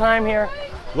the time here.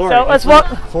 Lori, So let's it's walk.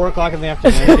 4 o'clock in the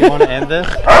afternoon. Do you want to end this?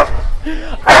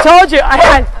 I told you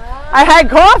I had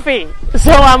coffee,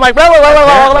 so I'm like,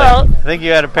 I think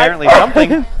you had apparently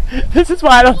something. This is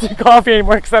why I don't do coffee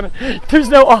anymore, because there's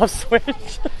no off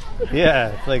switch. Yeah,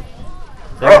 it's like.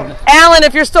 Alan,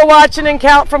 if you're still watching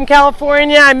from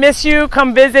California, I miss you.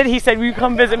 Come visit. He said, "Will you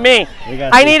come visit me?"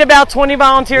 I need about 20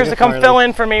 volunteers to come fill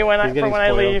in for me when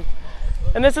I leave.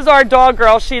 And this is our dog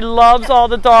girl. She loves all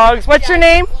the dogs. What's your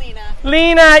name? Lena.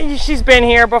 Lena. She's been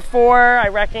here before. I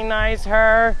recognize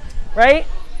her. Right?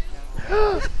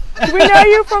 Do we know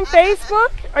you from Facebook?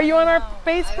 Are you on our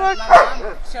Facebook?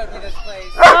 Showed me this place.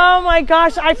 Oh my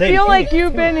gosh, I feel like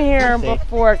you've been here Say.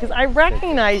 before because I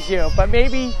recognize you, but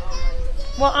maybe.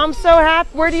 Well, I'm so happy.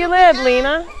 Where do you live,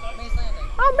 Lena?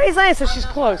 Oh, Mays Landing, so she's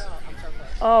close.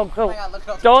 Oh, cool.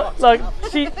 Don't look.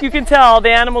 You can tell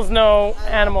the animals know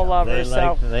animal lovers. They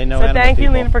know so animal thank you,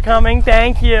 people. Lena, for coming.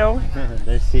 Thank you.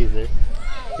 There's Caesar.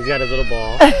 He's got his little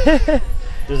ball.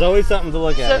 There's always something to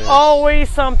look at. There's always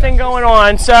something going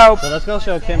on. So let's go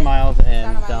show Kim, Miles,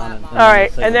 and Don. And all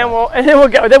right, and then we'll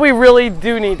go. Then we really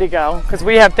do need to go because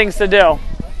we have things to do.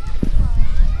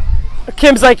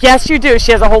 Kim's like, yes, you do.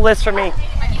 She has a whole list for me.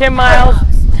 Kim, Miles.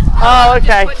 Oh,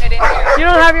 okay. You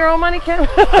don't have your own money, Kim?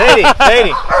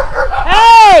 Sadie.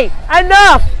 Hey,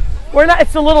 enough. We're not.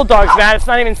 It's the little dogs, Matt. It's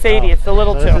not even Sadie. It's the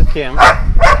little so two. This is Kim.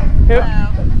 Who?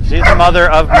 She's the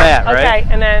mother of Matt, right?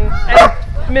 Okay, and then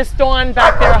Miss Dawn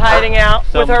back there hiding out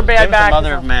with her bad Kim's back. the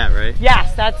mother of Matt, right?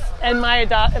 Yes, that's and my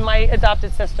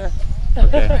adopted sister.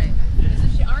 Okay.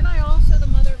 Aren't I also the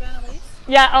mother of Annalise?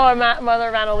 Yeah. Oh, I'm mother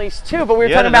of Annalise too. But we were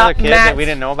You had talking another about kid Matt. that we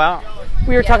didn't know about.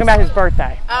 We were talking about his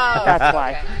birthday. Oh. That's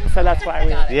why. So that's why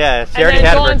we. Yeah, she And already then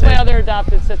had a Dawn's birthday. my other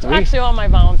adopted sister. Actually, all my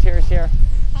volunteers here.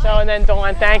 So and then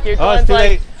Dawn, thank you. Oh, Dawn's it's too like,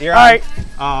 late. You're all on. right.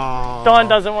 Oh. Dawn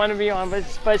doesn't want to be on, but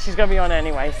she's going to be on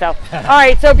anyway. So, all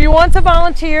right. So if you want to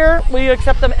volunteer, we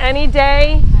accept them any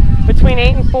day between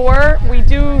 8 and 4. We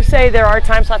do say there are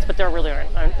time slots, but there really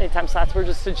aren't any time slots. We're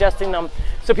just suggesting them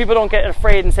so people don't get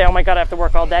afraid and say, "Oh my God, I have to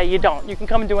work all day." You don't. You can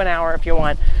come and do an hour if you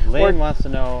want. Lynn wants to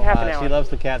know. half an hour. She loves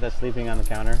the cat that's sleeping on the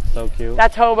counter. So cute.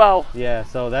 That's Hobo. Yeah.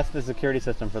 So that's the security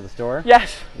system for the store.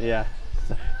 Yes. Yeah.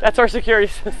 That's our security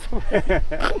system.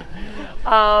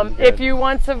 If you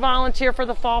want to volunteer for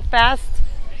the Fall Fest,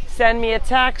 send me a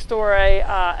text or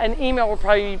an email will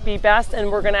probably be best,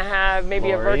 and we're going to have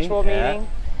maybe Lori a virtual meeting.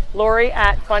 Lori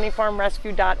at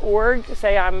bunnyfarmrescue.org.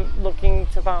 Say I'm looking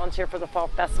to volunteer for the Fall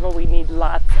Festival. We need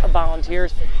lots of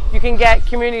volunteers. You can get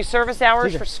community service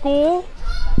hours for school.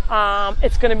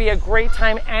 It's going to be a great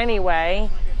time anyway.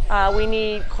 We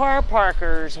need car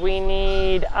parkers. We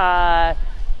need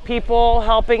people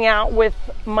helping out with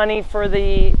money for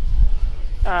the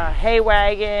hay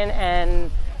wagon and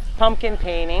pumpkin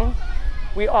painting.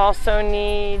 We also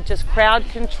need just crowd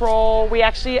control. We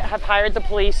actually have hired the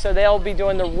police, so they'll be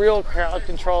doing the real crowd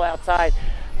control outside.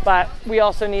 But we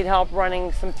also need help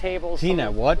running some tables.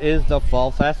 Tina, what is the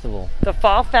Fall Festival? The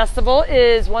Fall Festival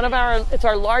is it's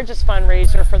our largest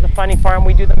fundraiser for the Funny Farm.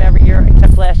 We do them every year,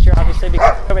 except last year, obviously,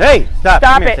 because of COVID. Hey, stop.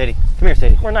 Stop Come here, it. Sadie. Come here,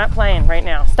 Sadie. We're not playing right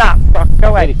now. Stop, Brooke. Go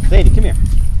away. Sadie, come here.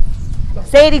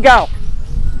 Sadie, go.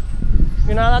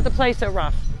 You're not allowed to play so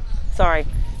rough. Sorry.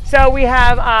 So we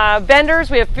have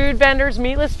vendors. We have food vendors,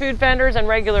 meatless food vendors, and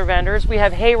regular vendors. We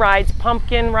have hay rides,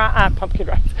 pumpkin rides. Pumpkin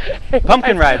rides.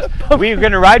 We're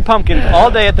going to ride pumpkins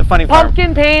all day at the Funny Farm.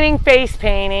 Pumpkin painting, face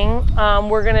painting.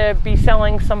 We're going to be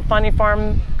selling some Funny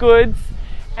Farm goods.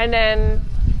 And then,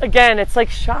 again, it's like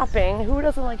shopping. Who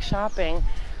doesn't like shopping?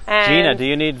 And Gina, do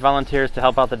you need volunteers to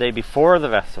help out the day before the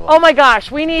festival? oh my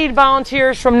gosh, we need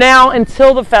volunteers from now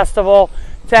until the festival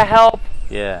to help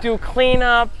do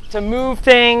cleanup, to move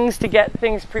things, to get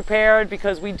things prepared,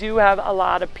 because we do have a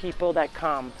lot of people that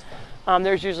come.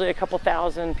 There's usually a couple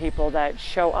thousand people that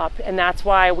show up, and that's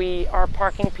why we are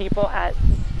parking people at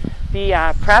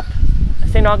the prep,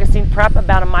 St. Augustine Prep,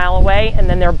 about a mile away, and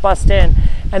then they're bussed in,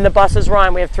 and the buses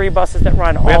run. We have 3 buses that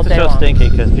run all day long. We have to show Stinky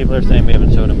because people are saying we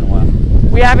haven't showed him in a while.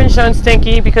 We haven't shown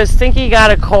Stinky because Stinky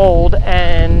got a cold,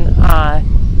 and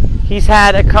he's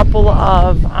had a couple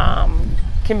of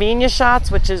convenience shots,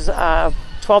 which is a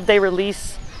 12-day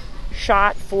release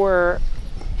shot for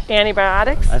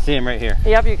antibiotics. I see him right here.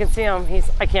 Yep, you can see him.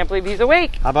 I can't believe he's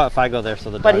awake. How about if I go there so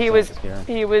the But dogs he don't was scare him?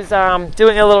 he was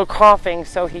doing a little coughing,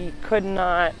 so he could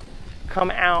not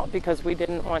come out because we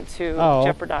didn't want to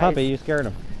jeopardize. Puppy, you scared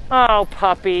him. Oh,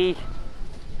 puppy.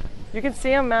 You can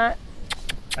see him, Matt.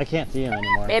 I can't see him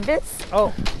anymore. Babies.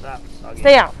 Oh, that's soggy.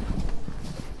 Stay out.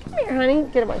 Come here, honey.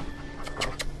 Get away.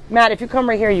 Matt, if you come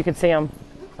right here, you can see him.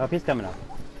 Oh, he's coming up.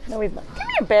 No, he's not. Come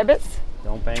here, babies.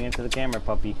 Don't bang into the camera,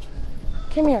 puppy.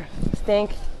 Come here,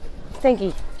 Stink.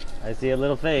 Stinky. I see a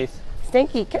little face.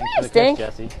 Stinky. Come Thanks here, for the Stink.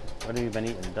 kiss, Jesse. What have you been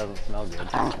eating? It doesn't smell good.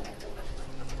 Come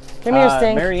here,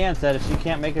 Stink. Mary Ann said if she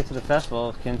can't make it to the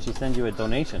festival, can she send you a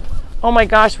donation? Oh my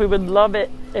gosh, we would love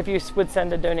it if you would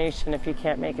send a donation if you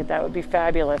can't make it. That would be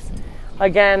fabulous.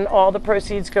 Again, all the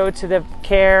proceeds go to the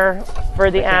care for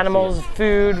the animals,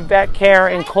 food, vet care,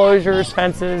 enclosures,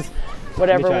 fences,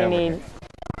 whatever we need.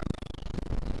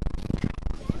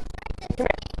 Come here.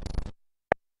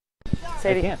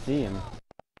 I can't see him.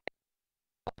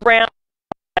 Brown.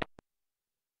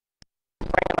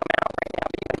 Bringing them out right now,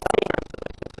 but you can see him.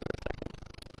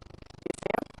 You see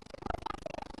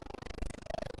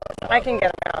him? I can get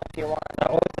him out if you want.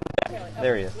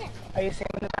 There he is. Are you seeing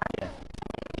him in the back? Yeah.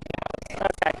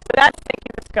 Okay, so that's Stinky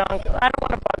the skunk. I don't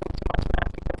want to bug him too much, Matt,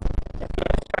 because if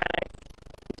he's trying to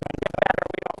get better,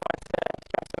 we don't want to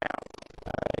stress him out.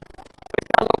 Alright. He's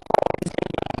got a little cold.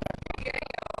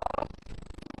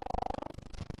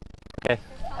 Okay.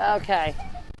 Okay.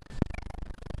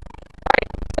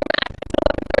 Alright, so Matt, it's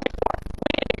 11:34. We need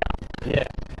to go. Yeah.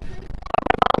 My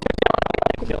mom's just yelling at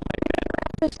me like, we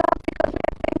have to stop because we have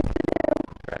things to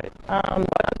do. Right.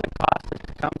 What does it cost to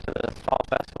come to this fall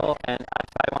festival? And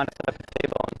if I want to set up a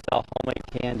table and sell homemade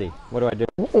candy, what do I do?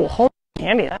 Ooh, homemade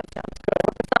candy, that sounds good.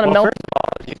 It's not a Well, milk. first of all,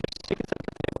 you can set up a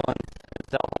table and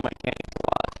sell homemade candy for a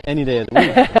lot. Any day of the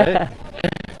week, right?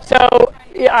 So,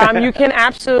 you can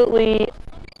absolutely.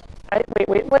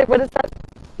 Wait, what is that?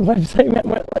 What's our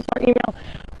email?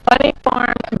 Funny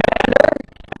Farm Vendor.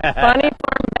 Funny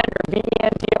Farm Vendor,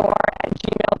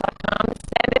 VENDOR@gmail.com.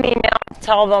 Send an email.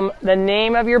 Tell them the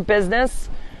name of your business,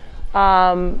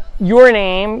 your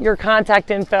name, your contact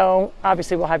info.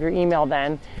 Obviously, we'll have your email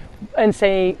then. And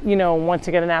say, want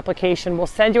to get an application. We'll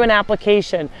send you an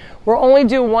application. We'll only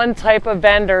do one type of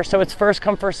vendor, so it's first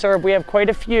come, first serve. We have quite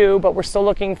a few, but we're still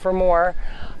looking for more.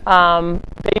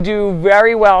 They do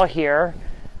very well here.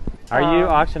 Are you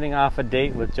auctioning off a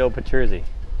date with Joe Petruzzi?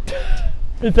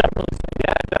 Is that really?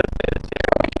 Yeah, it does say this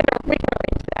here. We can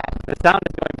arrange that. The sound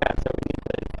is going bad, so we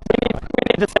We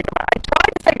need to say goodbye. I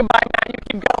tried to say goodbye, Matt. You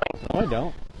keep going. No, I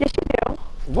don't. Yes, you do.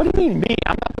 What do you mean me?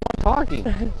 I'm not the one talking.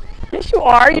 Yes, you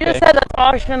are. You Okay. just said let's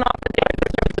auction off the date.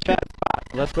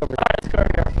 Let's go over All right, let's go over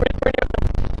here. We're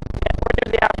near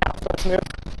the outhouse. Let's move.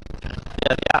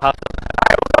 Yeah, the house. All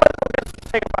right, we'll go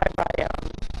say goodbye by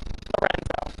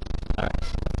Lorenzo. All right.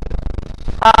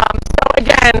 So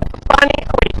again, funny.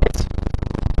 Wait, it's.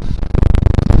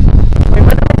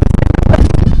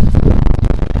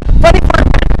 Funny Farm,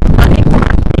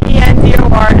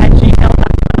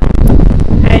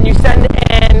 VENDOR@gmail.com, and you send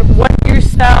in what you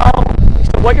sell,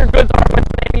 so what your goods are, what's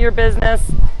the name of your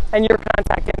business, and your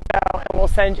contact info, and we'll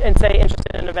send and say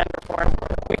interested in a vendor form.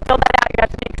 We fill that out. You have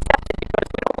to be accepted because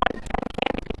we don't want 10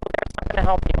 candy people there. It's not going to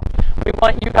help you. We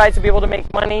want you guys to be able to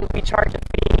make money. We charge a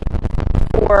fee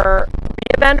for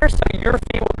be a vendor, so your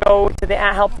fee will go to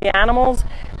help the animals.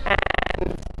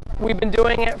 And we've been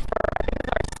doing it for I think it's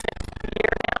our 6th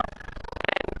year now,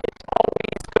 and it's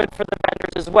always good for the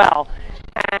vendors as well.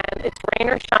 And it's rain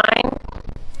or shine,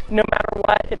 no matter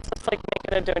what. It's just like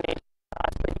making a donation to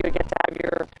us, but you get to have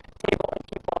your table and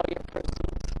keep all your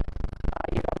proceeds.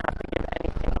 You don't have to give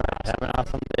anything. Have an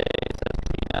awesome day.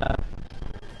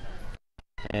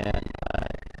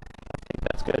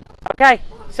 Okay,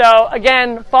 so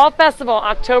again, Fall Festival,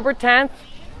 October 10th.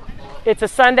 It's a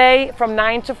Sunday from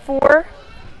 9 to 4.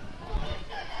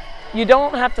 You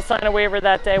don't have to sign a waiver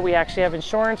that day. We actually have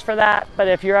insurance for that. But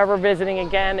if you're ever visiting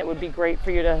again, it would be great for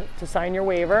you to sign your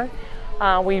waiver.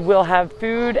 We will have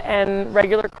food and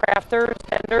regular crafters,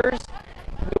 vendors.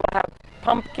 We will have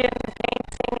pumpkin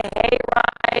painting, hay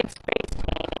rides, face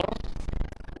painting.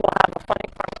 We'll have a Funny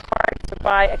Farm card to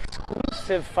buy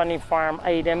exclusive Funny Farm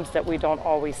items that we don't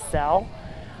always sell.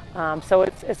 So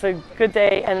it's a good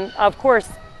day. And of course,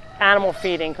 animal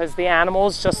feeding, because the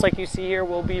animals, just like you see here,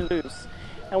 will be loose.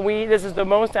 And this is the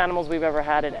most animals we've ever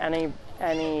had at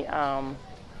any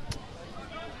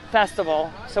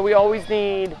festival. So we always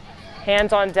need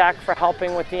hands on deck for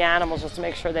helping with the animals just to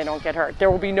make sure they don't get hurt. There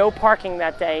will be no parking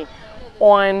that day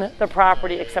on the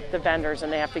property except the vendors,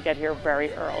 and they have to get here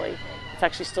very early. It's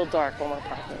actually still dark when we're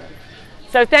parking them.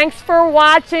 So thanks for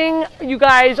watching. You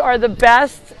guys are the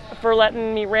best for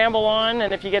letting me ramble on.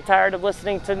 And if you get tired of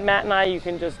listening to Matt and I, you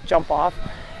can just jump off.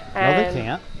 No, they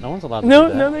can't. No one's allowed to do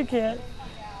that. No, they can't.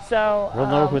 So We'll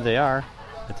know who they are.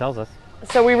 It tells us.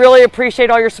 So we really appreciate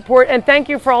all your support, and thank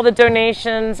you for all the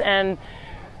donations. And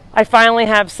I finally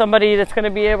have somebody that's going to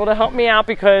be able to help me out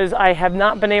because I have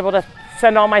not been able to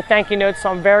send all my thank you notes, so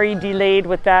I'm very delayed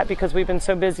with that because we've been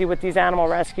so busy with these animal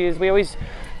rescues. We always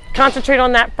concentrate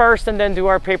on that first and then do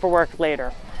our paperwork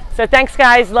later. So thanks,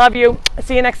 guys. Love you.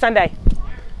 See you next Sunday.